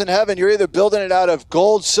house in heaven. You're either building it out of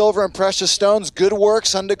gold, silver, and precious stones, good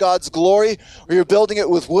works unto God's glory, or you're building it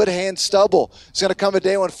with wood, hay, and stubble. It's going to come a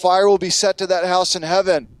day when fire will be set to that house in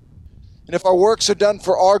heaven. And if our works are done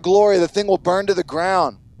for our glory, the thing will burn to the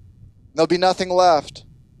ground. There'll be nothing left.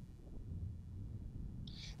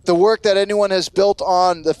 If the work that anyone has built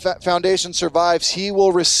on the foundation survives, he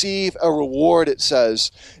will receive a reward, it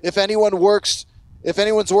says. If anyone's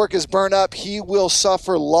work is burned up, he will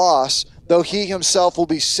suffer loss, though he himself will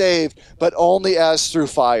be saved, but only as through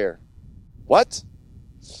fire. What?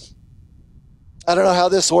 I don't know how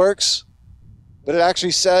this works, but it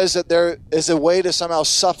actually says that there is a way to somehow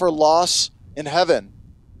suffer loss in heaven.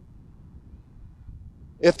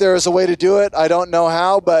 If there is a way to do it, I don't know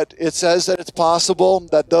how, but it says that it's possible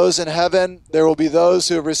that those in heaven, there will be those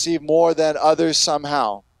who have received more than others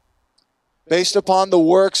somehow. Based upon the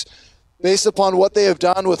works, based upon what they have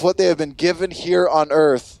done with what they have been given here on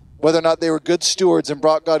earth, whether or not they were good stewards and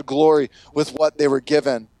brought God glory with what they were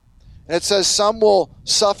given. And it says some will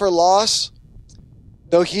suffer loss,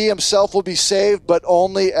 though he himself will be saved, but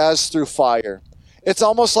only as through fire. It's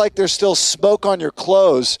almost like there's still smoke on your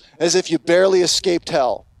clothes, as if you barely escaped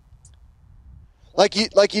hell. Like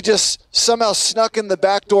you just somehow snuck in the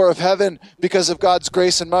back door of heaven because of God's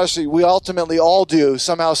grace and mercy. We ultimately all do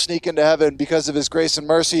somehow sneak into heaven because of his grace and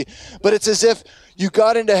mercy. But it's as if you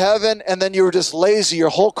got into heaven and then you were just lazy your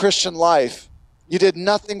whole Christian life. You did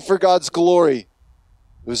nothing for God's glory.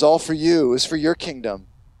 It was all for you. It was for your kingdom.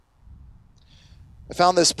 I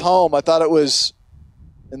found this poem. I thought it was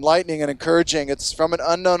enlightening and encouraging. It's from an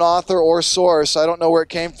unknown author or source. I don't know where it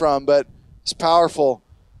came from, but it's powerful.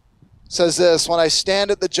 It says this: when I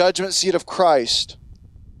stand at the judgment seat of Christ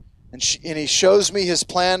and he shows me his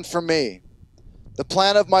plan for me, the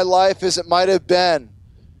plan of my life as it might have been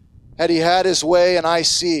had he had his way, and I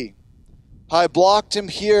see. I blocked him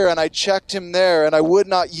here and I checked him there, and I would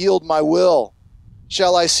not yield my will.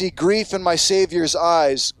 Shall I see grief in my Savior's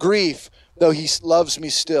eyes, grief, though he loves me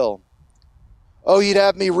still? Oh, he'd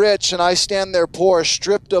have me rich, and I stand there poor,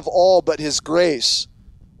 stripped of all but his grace,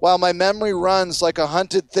 while my memory runs like a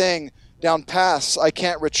hunted thing down paths I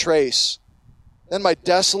can't retrace. Then my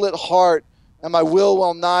desolate heart and my will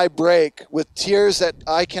well nigh break, with tears that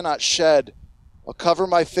I cannot shed. I'll cover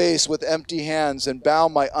my face with empty hands and bow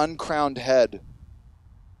my uncrowned head.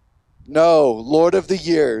 No, Lord of the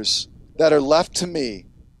years that are left to me,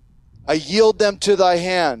 I yield them to thy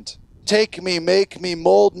hand. Take me, make me,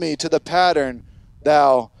 mold me to the pattern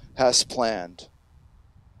thou hast planned.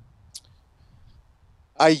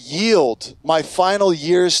 I yield my final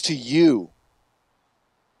years to you.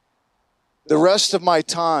 The rest of my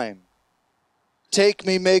time, take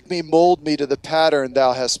me, make me, mold me to the pattern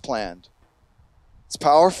thou hast planned. It's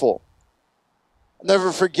powerful. I'll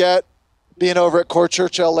never forget being over at Core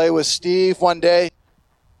Church LA with Steve one day,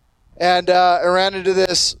 and I ran into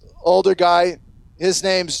this older guy. His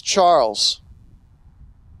name's Charles.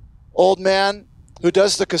 Old man who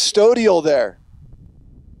does the custodial there.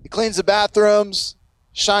 He cleans the bathrooms,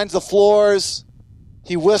 shines the floors.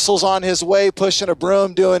 He whistles on his way, pushing a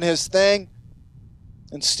broom, doing his thing.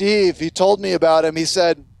 And Steve, he told me about him. He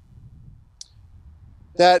said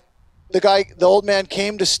that the old man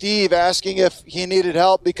came to Steve asking if he needed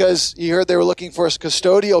help because he heard they were looking for a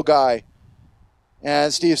custodial guy.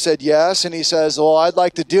 And Steve said yes, and he says, well, I'd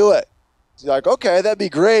like to do it. He's like, okay, that'd be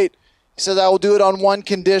great. He says, I will do it on one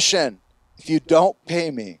condition. If you don't pay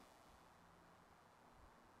me,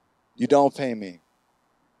 you don't pay me.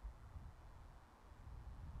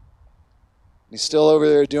 He's still over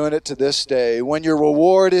there doing it to this day. When your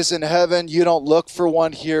reward is in heaven, you don't look for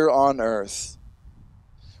one here on earth.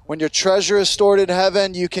 When your treasure is stored in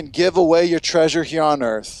heaven, you can give away your treasure here on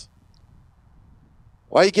earth.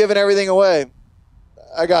 Why are you giving everything away?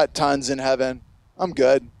 I got tons in heaven. I'm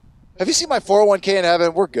good. Have you seen my 401k in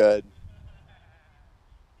heaven? We're good.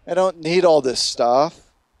 I don't need all this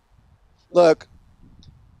stuff. Look,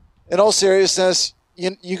 in all seriousness,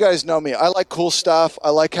 you guys know me. I like cool stuff. I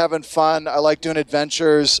like having fun. I like doing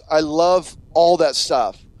adventures. I love all that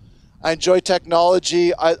stuff. I enjoy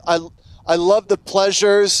technology. I love the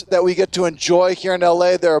pleasures that we get to enjoy here in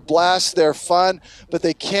LA. They're a blast. They're fun, but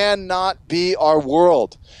they cannot be our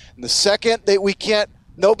world. And the second that we can't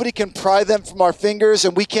Nobody can pry them from our fingers,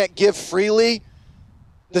 and we can't give freely.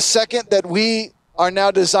 The second that we are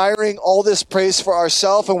now desiring all this praise for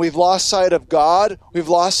ourselves and we've lost sight of God, we've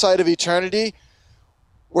lost sight of eternity,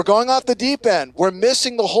 we're going off the deep end. We're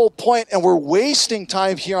missing the whole point, and we're wasting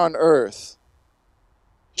time here on earth.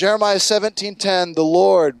 Jeremiah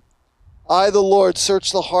 17:10, I, the Lord,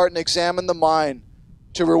 search the heart and examine the mind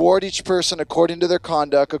to reward each person according to their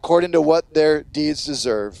conduct, according to what their deeds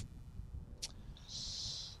deserve.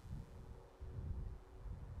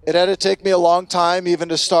 It had to take me a long time even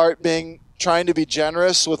to start trying to be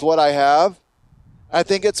generous with what I have. I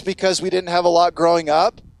think it's because we didn't have a lot growing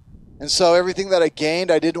up. And so everything that I gained,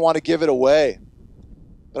 I didn't want to give it away.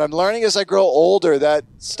 But I'm learning as I grow older that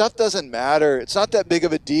stuff doesn't matter. It's not that big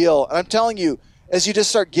of a deal. And I'm telling you, as you just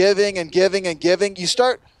start giving and giving and giving, this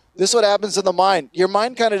is what happens in the mind. Your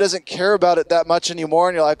mind kind of doesn't care about it that much anymore.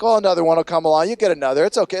 And you're like, oh, another one will come along. You get another.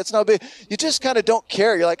 It's okay. It's no big. You just kind of don't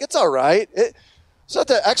care. You're like, it's all right. It's not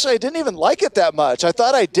that, actually, I didn't even like it that much. I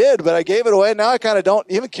thought I did, but I gave it away. Now I kind of don't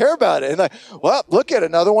even care about it. And like, well, look at it.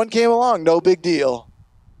 Another one came along. No big deal.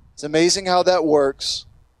 It's amazing how that works.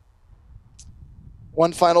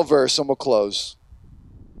 One final verse and we'll close.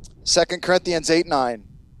 2 Corinthians 8:9.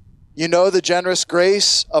 You know the generous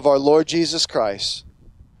grace of our Lord Jesus Christ.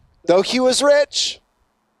 Though he was rich,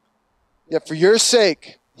 yet for your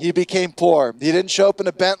sake he became poor. He didn't show up in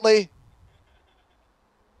a Bentley.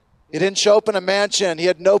 He didn't show up in a mansion. He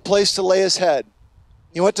had no place to lay his head.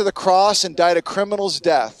 He went to the cross and died a criminal's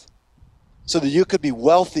death so that you could be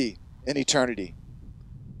wealthy in eternity.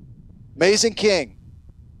 Amazing King.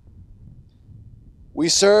 We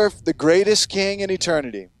serve the greatest King in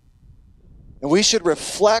eternity. And we should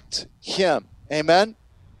reflect him. Amen?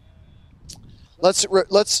 Let's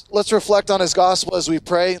reflect on his gospel as we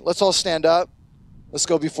pray. Let's all stand up. Let's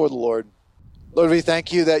go before the Lord. Lord, we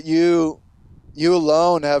thank you that you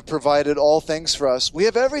alone have provided all things for us. We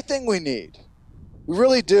have everything we need. We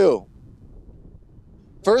really do.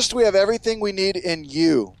 First, we have everything we need in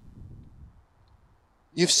you.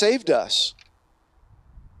 You've saved us.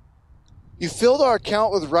 You filled our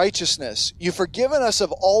account with righteousness. You've forgiven us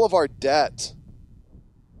of all of our debt.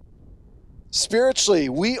 Spiritually,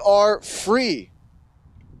 we are free.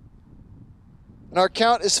 And our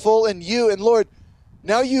account is full in you. And Lord,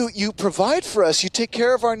 now you provide for us. You take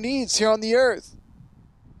care of our needs here on the earth.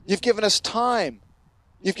 You've given us time.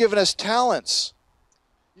 You've given us talents.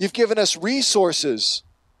 You've given us resources.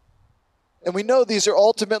 And we know these are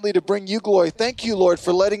ultimately to bring you glory. Thank you, Lord,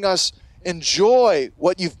 for letting us enjoy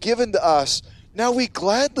what you've given to us. Now we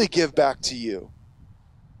gladly give back to you.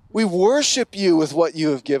 We worship you with what you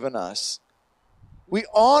have given us. We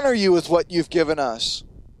honor you with what you've given us.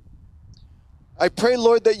 I pray,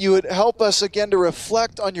 Lord, that you would help us again to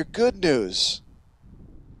reflect on your good news.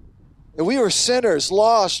 That we were sinners,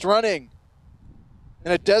 lost, running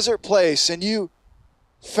in a desert place, and you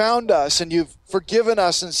found us, and you've forgiven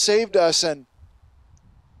us and saved us, and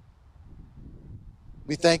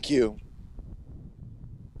we thank you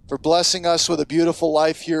for blessing us with a beautiful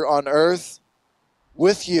life here on earth,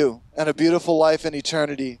 with you, and a beautiful life in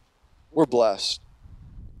eternity. We're blessed.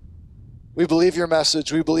 We believe your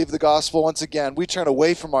message. We believe the gospel once again. We turn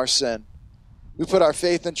away from our sin. We put our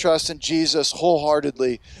faith and trust in Jesus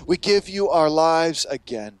wholeheartedly. We give you our lives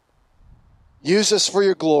again. Use us for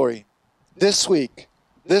your glory this week,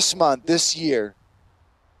 this month, this year.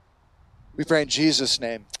 We pray in Jesus'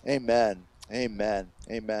 name. Amen. Amen.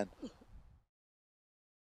 Amen.